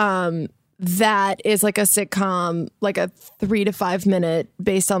 So that is like a sitcom, like a 3 to 5 minute,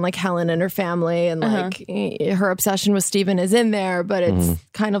 based on like Helen and her family, and like her obsession with Steven is in there, but it's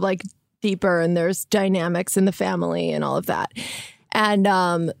kind of like deeper, and there's dynamics in the family and all of that.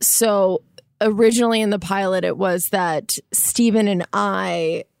 And so originally in the pilot, it was that Steven and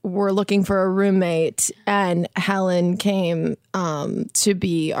I were looking for a roommate, and Helen came to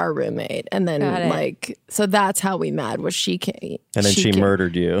be our roommate. And then like, so that's how we met, was she came. And then she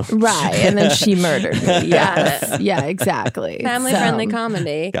murdered you. Right. And then she murdered me. Yes. Yeah, exactly. Family-friendly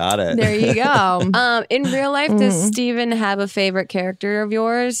comedy. Got it. There you go. In real life, does Steven have a favorite character of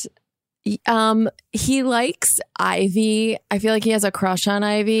yours? He likes Ivy. I feel like he has a crush on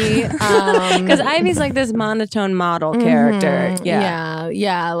Ivy. Because Ivy's like this monotone model character.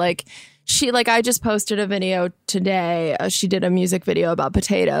 Yeah. Like she, like I just posted a video today. She did a music video about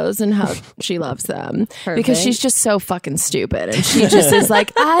potatoes and how she loves them because she's just so fucking stupid, and she just is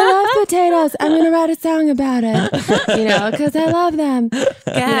like, I love potatoes. I'm gonna write a song about it, because I love them.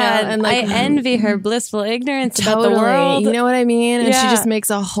 And like, I envy her blissful ignorance about the Totally. world. You know what I mean? And she Yeah. just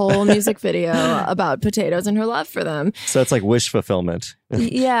makes a whole music video about potatoes and her love for them. So it's like wish fulfillment.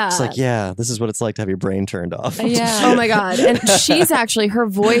 Yeah. It's like, yeah, this is what it's like to have your brain turned off. Yeah. Oh my God. And she's actually, her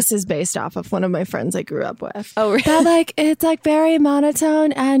voice is based off of one of my friends I grew up with. Oh, really? That like, it's like very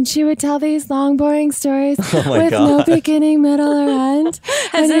monotone, and she would tell these long, boring stories Oh my with God. no beginning, middle, or end.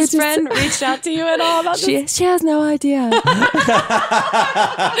 Has And you're this friend reached out to you at all about this? She has no idea.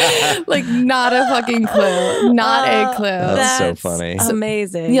 Like, not a fucking clue. Not a clue. That's so funny.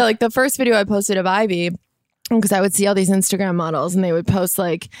 Amazing. Yeah, like the first video I posted of Ivy, because I would see all these Instagram models, and they would post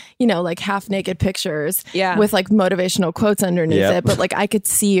like, like half naked pictures with like motivational quotes underneath it. But like I could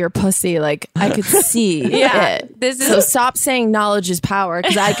see your pussy. Like I could see it. So stop saying knowledge is power,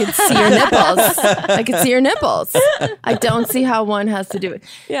 because I could see your nipples. I could see your nipples. I don't see how one has to do it.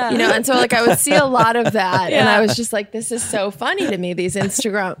 Yeah. And so like I would see a lot of that. And I was just like, this is so funny to me, these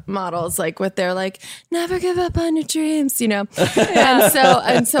Instagram models, like with their like, never give up on your dreams, And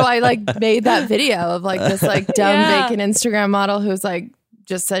so I like made that video of like this like dumb vacant Instagram model who's like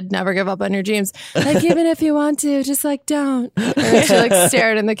just said never give up on your dreams, like even if you want to, just like don't. And she like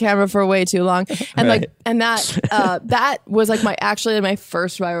stared in the camera for way too long, and like, and that was like my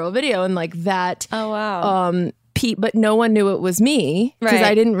first viral video, and like that but no one knew it was me because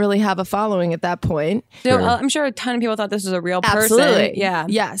I didn't really have a following at that point. So I'm sure a ton of people thought this was a real person. Absolutely. Yeah.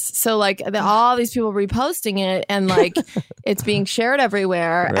 Yes. So like all these people reposting it, and like it's being shared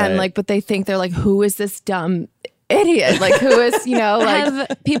everywhere, and like, but they think they're like, who is this dumb idiot? Like, who is, like. Have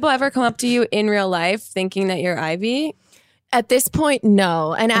people ever come up to you in real life thinking that you're Ivy? At this point,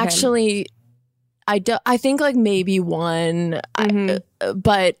 no. And actually, I think like maybe one,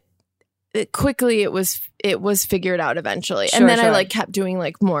 but quickly it was figured out eventually. And then I like kept doing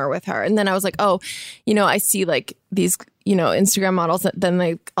like more with her. And then I was like, oh, I see like these, Instagram models that then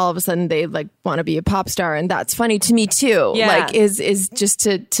like all of a sudden they like want to be a pop star. And that's funny to me too. Yeah. Like is just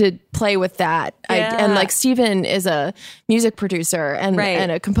to play with that. Yeah. And like Steven is a music producer and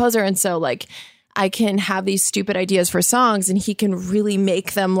a composer. And so like, I can have these stupid ideas for songs, and he can really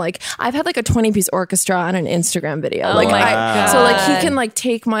make them like, I've had like a 20-piece orchestra on an Instagram video. Oh like my God. so like he can like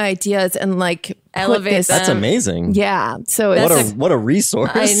take my ideas and like elevate this. That's amazing. Yeah. So What a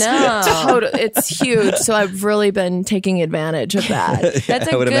resource. I know. It's huge. So I've really been taking advantage of that. That's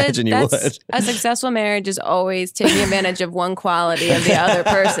I would imagine you would. A successful marriage is always taking advantage of one quality of the other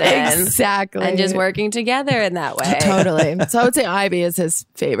person. Exactly. And just working together in that way. Totally. So I would say Ivy is his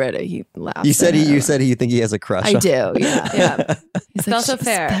favorite. He laughs. You said you think he has a crush. I do. Yeah. He's like, also she's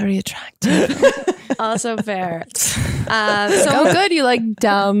fair. very attractive. Also fair. So good. You like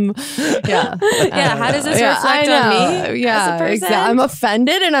dumb. Yeah. Yeah. How does this reflect on me? Yeah. as a person? Exactly. I'm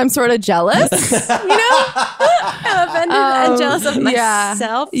offended and I'm sort of jealous. I'm offended and jealous of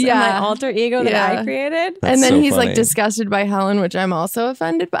myself and my alter ego that I created. That's and then so he's funny. like disgusted by Helen, which I'm also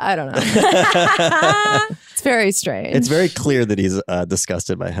offended, but I don't know. It's It's very strange. It's very clear that he's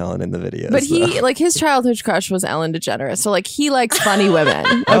disgusted by Helen in the videos. But he, like, his childhood crush was Ellen DeGeneres. So, like, he likes funny women.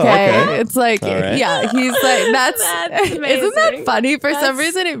 Okay. It's like, right. yeah, he's like, that's amazing. isn't that funny for some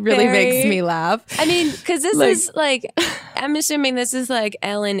reason? It really makes me laugh. I mean, because this is like, I'm assuming this is like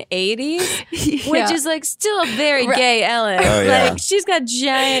Ellen 80s, which is like still a very gay Ellen. Oh, yeah. Like, she's got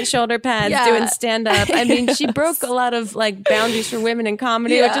giant shoulder pads doing stand up. I mean, she broke a lot of like boundaries for women in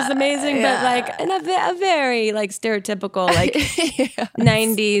comedy, which is amazing, but like in a very like stereotypical like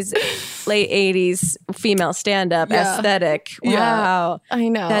 90s, late 80s female stand up aesthetic. Wow. I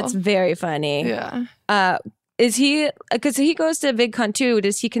know. That's very funny. Yeah. Is he, because he goes to VidCon too,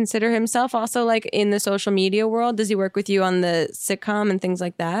 does he consider himself also like in the social media world? Does he work with you on the sitcom and things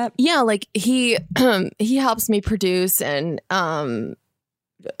like that? Yeah, like he helps me produce and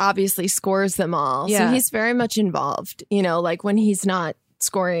obviously scores them all. Yeah. So he's very much involved, you know, like when he's not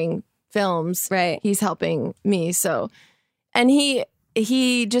scoring films, Right. he's helping me. So, and he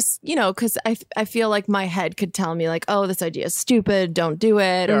just, you know, because I feel like my head could tell me like, oh, this idea is stupid, don't do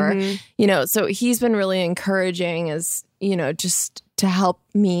it. Or, you know, so he's been really encouraging as, you know, just to help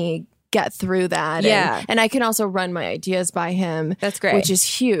me get through that. Yeah. And I can also run my ideas by him. That's great. Which is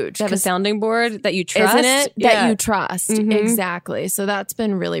huge. To have a sounding board that you trust. Isn't it? Yeah. That you trust. Exactly. So that's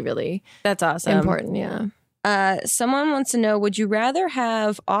been really, really That's awesome. important. Yeah. Someone wants to know, would you rather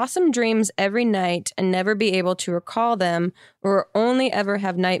have awesome dreams every night and never be able to recall them, or only ever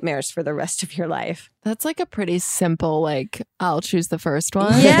have nightmares for the rest of your life? That's like a pretty simple, like, I'll choose the first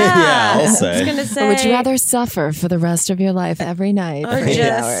one. Yeah, I'll I was say. going to say. Or would you rather suffer for the rest of your life every night or for 8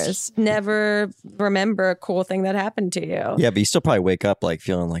 just hours? never remember a cool thing that happened to you? Yeah, but you still probably wake up like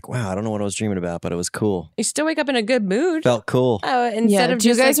feeling like, wow, I don't know what I was dreaming about, but it was cool. You still wake up in a good mood. Felt cool. Oh, instead Yeah. of Do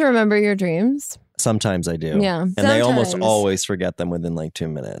you just guys like, remember your dreams? Sometimes I do. Yeah. And they almost Sometimes. always forget them within like 2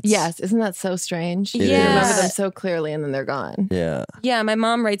 minutes. Yes. Isn't that so strange? Yeah. You remember them so clearly and then they're gone. Yeah. yeah, my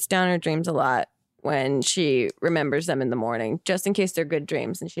mom writes down her dreams a lot when she remembers them in the morning, just in case they're good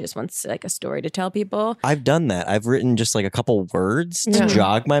dreams and she just wants like a story to tell people. I've done that. I've written just like a couple words to Yeah.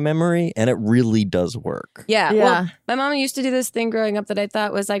 jog my memory, and it really does work. Yeah. Yeah. Well, my mom used to do this thing growing up that I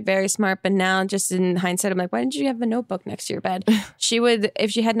thought was like very smart, but now just in hindsight, I'm like, why didn't you have a notebook next to your bed? She would,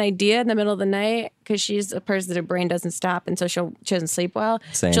 if she had an idea in the middle of the night, because she's a person that her brain doesn't stop, and so she doesn't sleep well.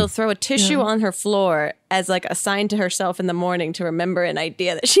 Same. She'll throw a tissue on her floor as like a sign to herself in the morning to remember an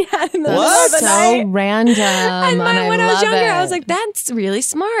idea that she had in the middle of the So night. random. And when I was love younger, I it. was like, that's really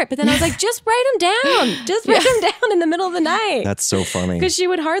smart. But then I was like, just write them down. Just write them down in the middle of the night. That's so funny. Because she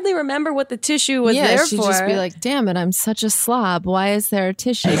would hardly remember what the tissue was there she'd for. just be like, damn it, I'm such a slob. Why is there a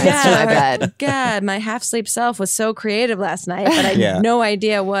tissue next to my bed? God, my half sleep self was so creative last night, but I had Yeah. no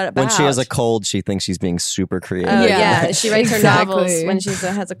idea what about. When she has a cold, she thinks she's being super creative. Oh, Yeah. yeah. She writes her Exactly. novels when she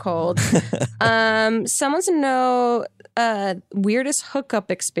has a cold. Someone wants to know weirdest hookup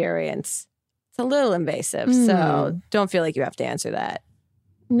experience. It's a little invasive, so don't feel like you have to answer that.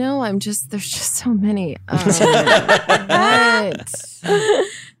 No, there's just so many. What?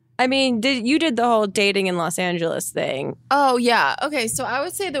 I mean, you did the whole dating in Los Angeles thing. Oh, yeah. Okay, so I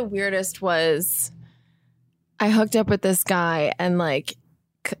would say the weirdest was I hooked up with this guy and like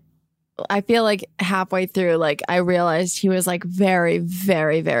I feel like halfway through, like I realized he was like very,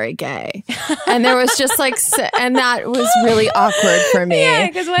 very, very gay. And there was just like, and that was really awkward for me. Yeah,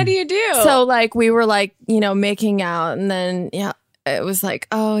 because what do you do? So like we were like, you know, making out and then, yeah, it was like,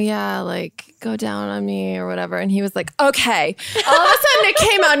 oh yeah, like go down on me or whatever. And he was like, okay. All of a sudden it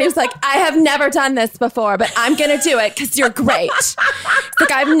came out and he was like, I have never done this before, but I'm going to do it because you're great. It's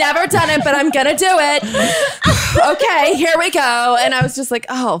like, I've never done it, but I'm going to do it. Okay, here we go. And I was just like,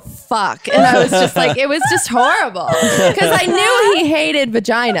 oh, fuck. And I was just like, it was just horrible because I knew he hated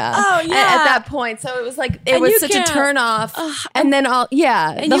vagina Oh, yeah. at that point. So it was like, it And was you such a can't- turn off. And then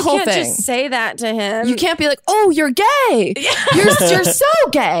and the you whole can't thing. just say that to him. You can't be like, oh, you're gay. You're so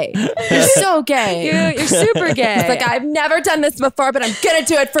gay. You're so gay. You're super gay. It's like, I've never done this before, but I'm going to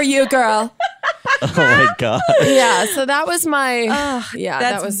do it for you, girl. Oh my God. Yeah. So that was my, that's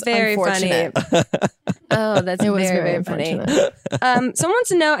that was very unfortunate. funny. Oh, that's It was very, very very funny. unfortunate. Someone wants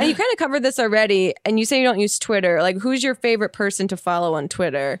to know, and you kind of covered this already, and you say you don't use Twitter. Like, who's your favorite person to follow on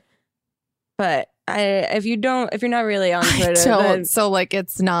Twitter? But if you're not really on Twitter, then So like,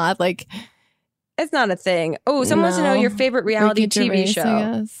 it's not like, it's not a thing. Oh, someone wants to know No. your favorite reality Ricky TV Gervais, I show.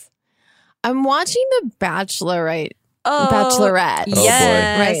 guess. I'm watching The Bachelor right Bachelorette. boy.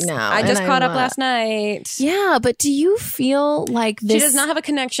 Yes. Right now. I just And caught I'm, up last night. Yeah, but do you feel like this? She does not have a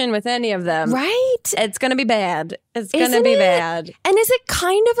connection with any of them. Right? It's going to be bad. It's going to Isn't be it? bad. And is it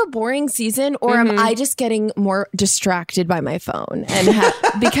kind of a boring season, or am I just getting more distracted by my phone and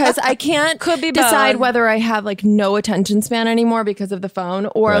because I can't Could be decide both. whether I have like no attention span anymore because of the phone,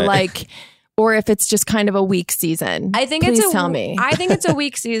 or Right. or if it's just kind of a weak season. I think Please tell me. I think it's a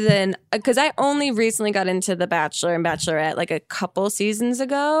weak season because I only recently got into The Bachelor and Bachelorette like a couple seasons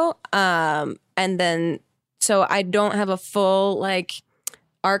ago, and then so I don't have a full like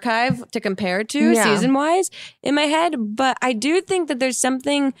archive to compare to Yeah. season wise in my head. But I do think that there's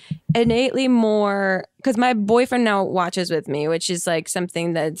something innately more because my boyfriend now watches with me, which is like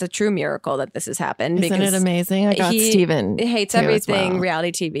something that's a true miracle that this has happened. Isn't because it amazing? I got Steven. He hates too as everything well.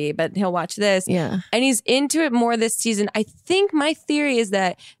 reality TV, but he'll watch this. Yeah. And he's into it more this season. I think my theory is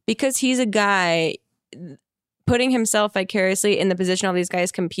that because he's a guy, putting himself vicariously in the position of all these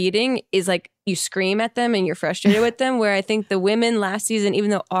guys competing is like you scream at them and you're frustrated with them. Where I think the women last season, even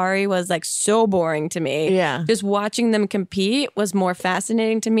though Ari was like so boring to me, Yeah. just watching them compete was more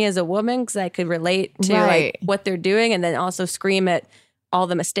fascinating to me as a woman because I could relate to Right. like what they're doing and then also scream at all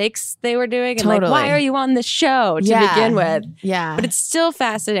the mistakes they were doing and Totally. like, why are you on this show to Yeah. begin with? Yeah. But it's still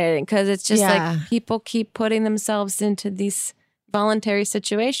fascinating because it's just Yeah. like people keep putting themselves into these voluntary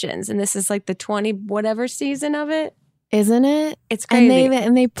situations. And this is like the 20 whatever season of it. Isn't it? It's crazy.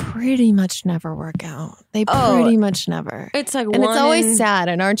 And they pretty much never work out. They Oh. pretty much never. It's like And one it's always in- sad.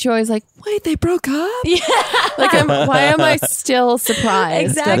 And aren't you always like, wait, they broke up? Yeah. Like, why am I still surprised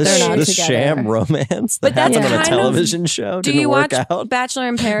Exactly. that they're not This together? sham romance But that that's happened on a kind of- television show Do didn't you work watch out. Bachelor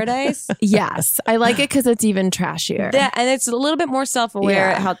in Paradise? Yes, I like it because it's even trashier. Yeah, and it's a little bit more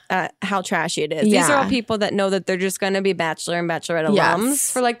self-aware Yeah. how trashy it is. These are Yeah. all people that know that they're just going to be Bachelor and Bachelorette Yes.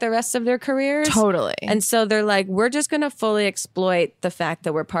 alums for like the rest of their careers. Totally. And so they're like, we're just going to fully exploit the fact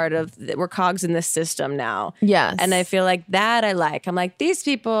that we're cogs in this system now. yes. And I feel like that I like. I'm like, these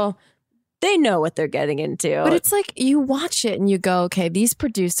people, they know what they're getting into. But it's like you watch it and you go, okay, these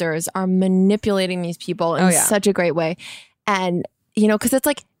producers are manipulating these people in Oh, yeah. such a great way. And, you know, because it's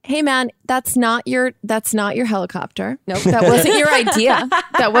like, hey man, that's not your helicopter. Nope. That wasn't your idea.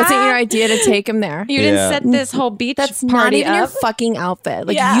 That wasn't your idea to take him there. You didn't Yeah. set this whole beach That's not party even your up. fucking outfit.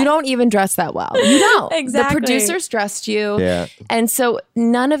 Like Yeah. you don't even dress that well. You don't. Exactly. The producers dressed you. Yeah. And so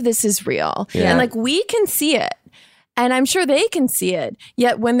none of this is real. Yeah. And like we can see it. And I'm sure they can see it.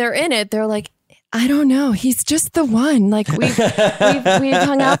 Yet when they're in it, they're like, I don't know. He's just the one. Like we've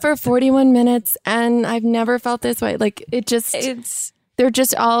hung out for 41 minutes and I've never felt this way. Like they're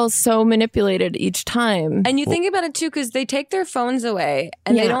just all so manipulated each time. And you think about it too, because they take their phones away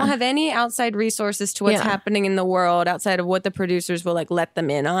and they Yeah. don't have any outside resources to what's Yeah. happening in the world outside of what the producers will like let them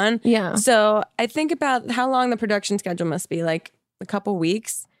in on. Yeah. So I think about how long the production schedule must be, like a couple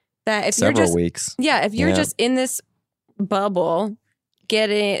weeks. That if Several you're just weeks. if you're Yeah. just in this bubble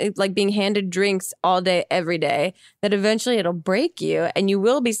getting like being handed drinks all day every day, that eventually it'll break you and you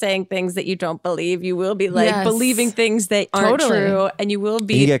will be saying things that you don't believe. You will be like Yes. believing things that aren't Totally. true and you will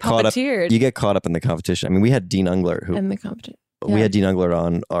be You get caught up. puppeteered. You get caught up in the competition. I mean, we had Dean Ungler, who And the competition. we had Dean Ungler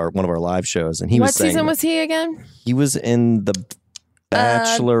on one of our live shows, and he What was saying season was he again? he was in the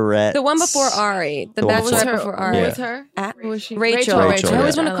Bachelorette, the one before Ari, the The one Bachelorette before- before Ari. Who was her? A- Who was she? Rachel. Rachel, I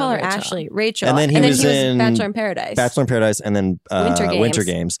always yeah. want to call her love Rachel. Ashley. Rachel. And then he was in Bachelor in Paradise. Bachelor in Paradise, and then Winter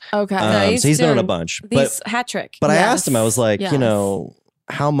Games. Okay. he's so he's done a doing bunch. These hat trick. But I Yes. asked him, I was like, Yes. you know,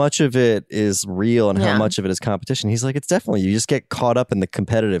 how much of it is real and Yeah. how much of it is competition? He's like, it's definitely, you just get caught up in the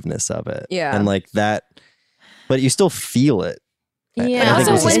competitiveness of it. Yeah. And like that, but you still feel it. Yeah. I think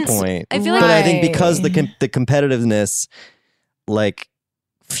also was his when- point. I feel But like I think because the Right. the competitiveness, like,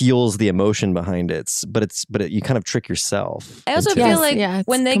 fuels the emotion behind it, but you kind of trick yourself. I also into feel it. Yes, like yeah, it's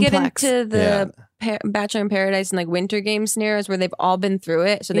when they complex. get into the Bachelor in Paradise and like Winter Games scenarios where they've all been through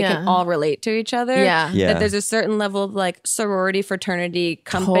it, so they can Yeah. all relate to each other. Yeah. Yeah. That there's a certain level of like sorority fraternity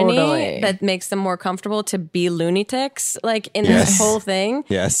company Totally. that makes them more comfortable to be lunatics, like in Yes. this whole thing.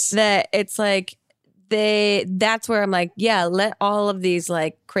 Yes. That it's like that's where I'm like, yeah, let all of these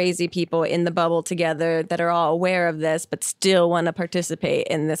like crazy people in the bubble together that are all aware of this but still want to participate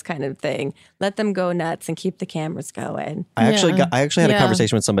in this kind of thing. Let them go nuts and keep the cameras going. I actually Yeah. had a Yeah.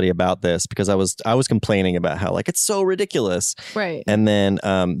 conversation with somebody about this because I was complaining about how like it's so ridiculous. Right. And then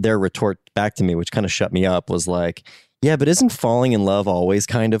their retort back to me, which kind of shut me up, was like, yeah, but isn't falling in love always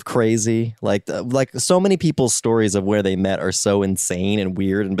kind of crazy? Like so many people's stories of where they met are so insane and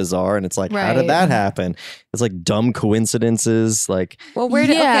weird and bizarre. And it's like, how did Right. that happen? It's like dumb coincidences. Like, Well, where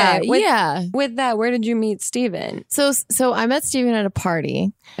did yeah. with that, where did you meet Steven? So I met Steven at a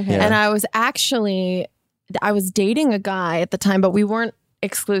party, Okay. Yeah. and I was actually I was dating a guy at the time, but we weren't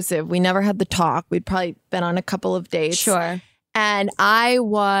exclusive. We never had the talk. We'd probably been on a couple of dates. Sure. And I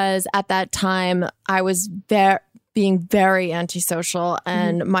was, at that time, I was being very antisocial.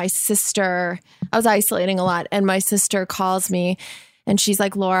 And my sister, I was isolating a lot. And my sister calls me and she's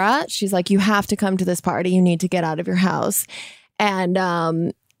like, Laura, she's like, you have to come to this party. You need to get out of your house. And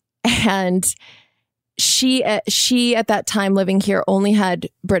she at that time living here only had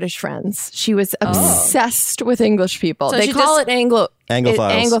British friends. She was obsessed with English people. So they call it Anglophiles.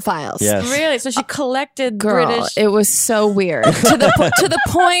 Anglophiles. Yes. Really? So she collected Girl, British. it was so weird to the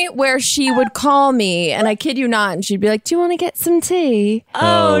point where she would call me, and I kid you not, and she'd be like, "Do you want to get some tea?"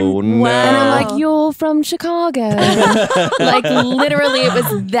 Oh, no. And I'm like, "You're from Chicago." Like literally, it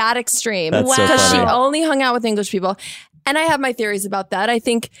was that extreme. That's so Because she funny. only hung out with English people. And I have my theories about that. I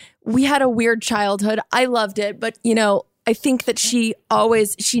think we had a weird childhood. I loved it, but I think that she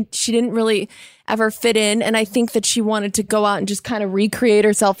didn't really ever fit in, and I think that she wanted to go out and just kind of recreate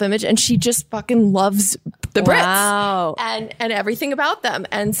her self-image, and she just fucking loves the Brits Wow. and everything about them.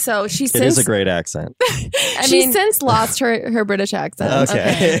 And so she It is a great accent. she's since lost her British accent.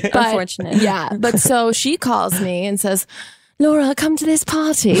 Okay. But, Unfortunate. Yeah. But so she calls me and says, Laura, come to this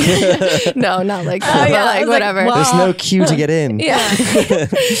party. No, not like that, but like whatever. There's no queue to get in. Yeah.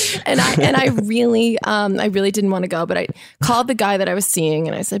 and I really didn't want to go, but I called the guy that I was seeing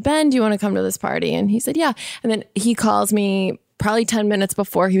and I said, Ben, do you want to come to this party? And he said, yeah. And then he calls me probably 10 minutes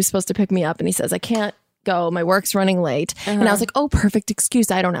before he was supposed to pick me up. And he says, I can't go. My work's running late. And I was like, oh, perfect excuse.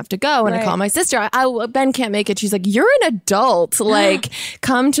 I don't have to go. And I call my sister. Ben can't make it. She's like, you're an adult. Like,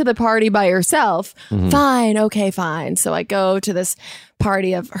 come to the party by yourself. Fine. Okay, fine. So I go to this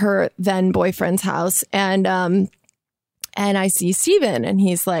party of her then boyfriend's house, and I see Steven, and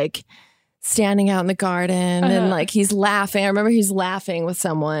he's like standing out in the garden and like he's laughing. I remember he's laughing with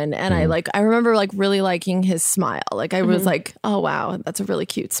someone, and I remember like really liking his smile. Like I was like, oh wow, that's a really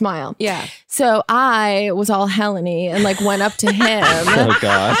cute smile. Yeah. So I was all Helen-y and like went up to him. Oh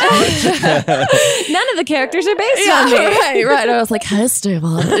gosh. None of the characters are based on me. Right. I was like, hi,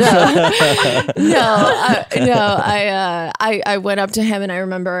 Steven. I went up to him, and I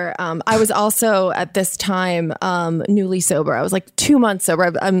remember I was also at this time newly sober. I was like 2 months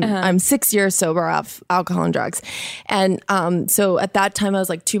sober. I'm 6 years sober off alcohol and drugs, and so at that time I was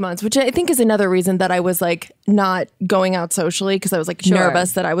like 2 months, which I think is another reason that I was like not going out socially, because I was like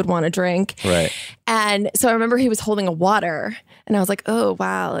nervous that I would want to drink. Right. And so I remember he was holding a water, and I was like, oh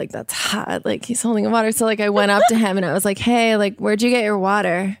wow, like that's hot. Like he's holding a water. So like I went up to him and I was like, hey, like where'd you get your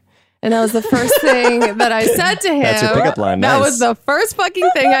water? And that was the first thing that I said to him. That's your pickup line. That Nice. was the first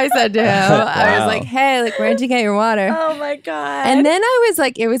fucking thing I said to him. I was like, hey, like where'd you get your water? Oh my God. And then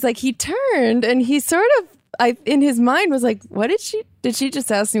it was like he turned and he sort of, in his mind was like, what did she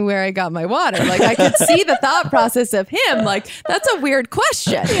just ask me where I got my water? Like I could see the thought process of him. Like that's a weird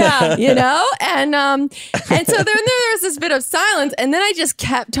question. Yeah. And so then there was this bit of silence, and then I just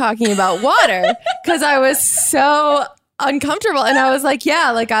kept talking about water because I was so uncomfortable, and I was like,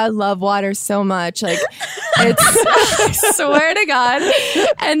 yeah, like I love water so much, like it's I swear to God.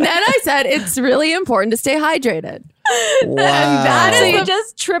 And then I said it's really important to stay hydrated. Wow. that so is you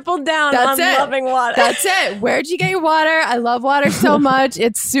just tripled down That's on it. loving water. That's it. Where'd you get your water? I love water so much.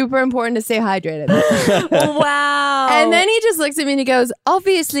 It's super important to stay hydrated. Wow. And then he just looks at me and he goes,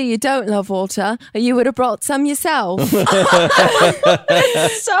 obviously you don't love water, or you would have brought some yourself.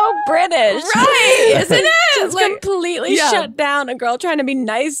 It's so British. Right, isn't it? Just Like, completely yeah. shut down a girl trying to be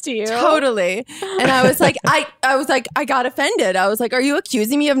nice to you. Totally. And I was like, I got offended. I was like, are you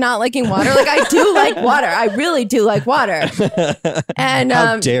accusing me of not liking water? Like, I do like water. I really do like water. And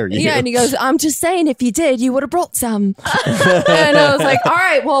How dare you? Yeah, and he goes, I'm just saying, if you did, you would have brought some. And I was like, all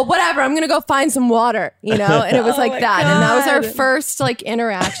right, well, whatever. I'm gonna go find some water, And it was like that. And that was our first like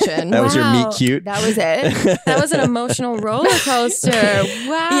interaction. That was your Wow. meet cute. That was it. That was an emotional roller coaster.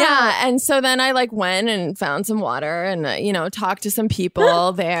 Wow. Yeah. And so then I like went and found some water and, talked to some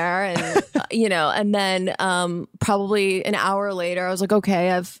people there. And, and then probably an hour later, I was like,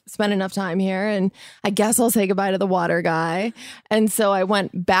 okay, I've spent enough time here and I guess I'll say goodbye to the water guy. And so I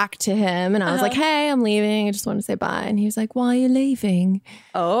went back to him and I was like, hey, I'm leaving. I just want to say bye. And he was like, why are you leaving?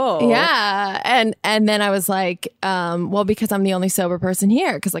 Oh. Yeah. And then I was like, well, because I'm the only sober person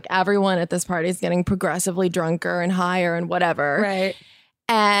here. Because like everyone at this party is getting progressively drunker and higher and whatever. Right.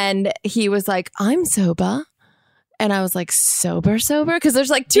 And he was like, I'm sober. And I was like, sober? Because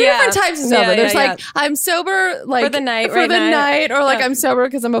there's like two different types of sober. There's like, I'm sober like for the night, or like I'm sober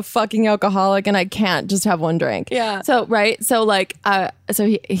because I'm a fucking alcoholic and I can't just have one drink. Yeah. So, right. So like,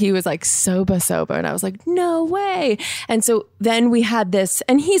 so he was like sober. And I was like, no way. And so then we had this,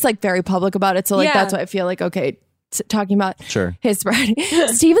 and he's like very public about it. So like, that's why I feel like, okay, talking about his sobriety.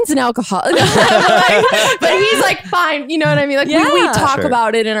 Steven's an alcoholic. But he's like, fine. You know what I mean? Like we talk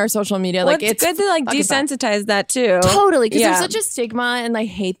about it in our social media. Like it's good to like desensitize that too. Totally. Because there's such a stigma and I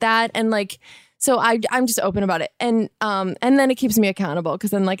hate that. And like, so I'm just open about it. And then it keeps me accountable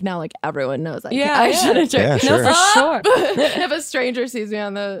because then like now like everyone knows I shouldn't drink. Yeah, sure. No, for sure. If a stranger sees me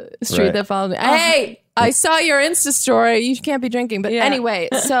on the street that follows me, hey, I saw your Insta story. You can't be drinking. But anyway,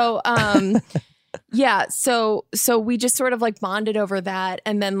 so yeah, so we just sort of like bonded over that,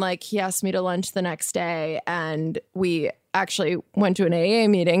 and then like he asked me to lunch the next day, and we actually went to an AA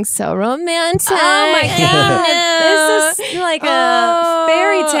meeting. So romantic! Oh my god, this is like a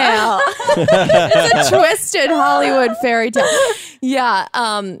fairy tale. It's a twisted Hollywood fairy tale. Yeah,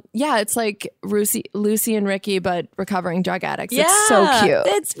 it's like Lucy and Ricky, but recovering drug addicts. Yeah, it's so cute.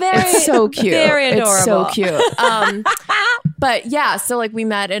 It's so cute. Very adorable. It's so cute. But yeah, so like we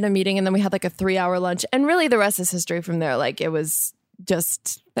met at a meeting and then we had like a 3-hour lunch, and really the rest is history from there. Like it was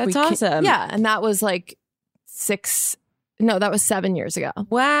just awesome. Yeah, and that was like 7 years ago.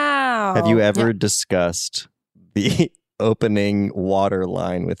 Wow. Have you ever discussed the opening water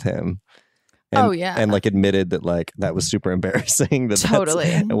line with him? And, and like admitted that like that was super embarrassing.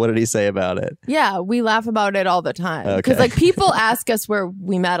 Totally. And what did he say about it? Yeah, we laugh about it all the time because like people ask us where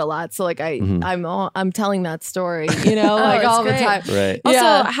we met a lot. So like I'm telling that story, you know, like all the time. Right.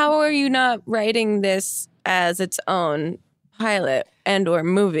 Also, how are you not writing this as its own pilot and or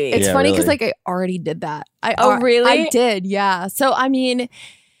movie? It's funny because like I already did that. Really? I did. Yeah. So I mean,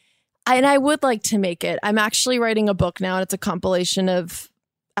 I would like to make it. I'm actually writing a book now, and it's a compilation of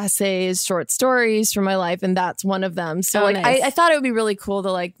essays, short stories from my life, and that's one of them. So like I thought it would be really cool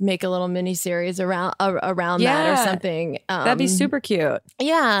to like make a little mini series around that or something. That'd be super cute.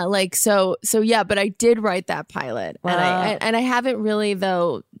 Yeah, like so yeah, but I did write that pilot. Wow. And I haven't really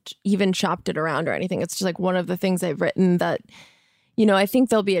though even shopped it around or anything. It's just like one of the things I've written that, you know, I think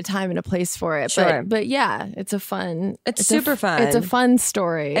there'll be a time and a place for it. Sure. But yeah, it's fun. It's super fun. It's a fun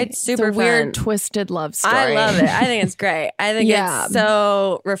story. It's super a weird, fun. twisted love story. I love it. I think it's great. I think it's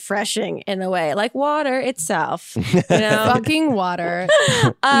so refreshing in a way, like water itself. You know? Fucking water.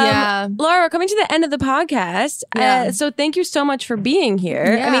 Yeah. Laura, we're coming to the end of the podcast. Yeah. So thank you so much for being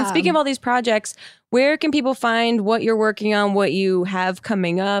here. Yeah. I mean, speaking of all these projects, where can people find what you're working on, what you have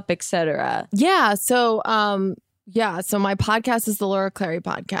coming up, etc.? Yeah. So, so my podcast is the Laura Clary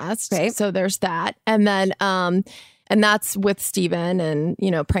podcast. Right. So there's that. And then, and that's with Steven and,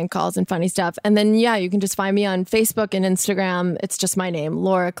 you know, prank calls and funny stuff. And then, yeah, you can just find me on Facebook and Instagram. It's just my name,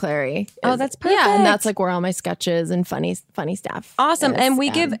 Laura Clary. Oh, that's perfect. Yeah, and that's like where all my sketches and funny stuff. Awesome. is. And we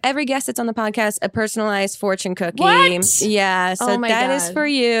give every guest that's on the podcast a personalized fortune cookie. What? Yeah. So Oh my that God. is for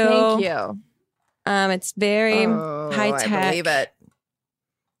you. Thank you. It's very high tech. I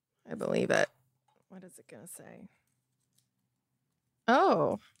believe it. What is it going to say?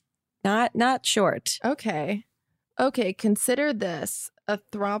 Oh, Not short. okay. Okay, consider this a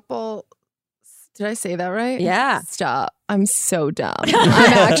throuple. Did I say that right? Yeah. Stop. I'm so dumb.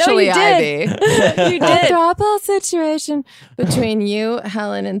 I'm actually you Ivy. did. You A did. throuple situation between you,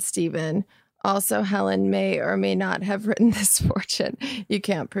 Helen, and Steven. Also, Helen may or may not have written this fortune. You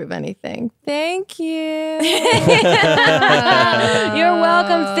can't prove anything. Thank you. You're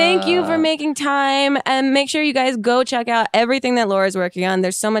welcome. Thank you for making time. And make sure you guys go check out everything that Laura's working on.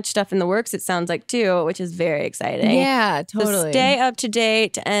 There's so much stuff in the works, it sounds like, too, which is very exciting. Yeah, So totally. stay up to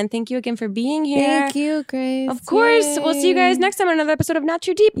date. And thank you again for being here. Thank you, Grace. Of course. We'll see you guys next time on another episode of Not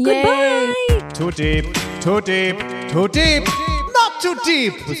Too Deep. Yay. Goodbye. Too deep, too deep, too deep, not too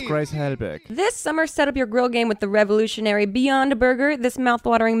deep. With Grace Helbig. This summer, set up your grill game with the revolutionary Beyond Burger. This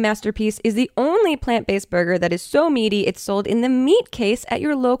mouthwatering masterpiece is the only plant-based burger that is so meaty it's sold in the meat case at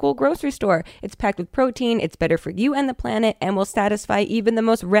your local grocery store. It's packed with protein, it's better for you and the planet, and will satisfy even the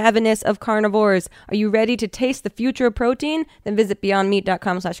most ravenous of carnivores. Are you ready to taste the future of protein? Then visit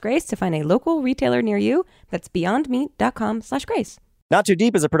beyondmeat.com/grace to find a local retailer near you. That's beyondmeat.com/grace. Not Too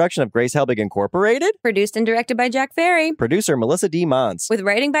Deep is a production of Grace Helbig Incorporated. Produced and directed by Jack Ferry. Producer Melissa D. Mons. With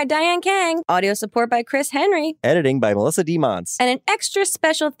writing by Diane Kang. Audio support by Chris Henry. Editing by Melissa D. Mons. And an extra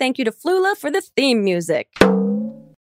special thank you to Flula for the theme music.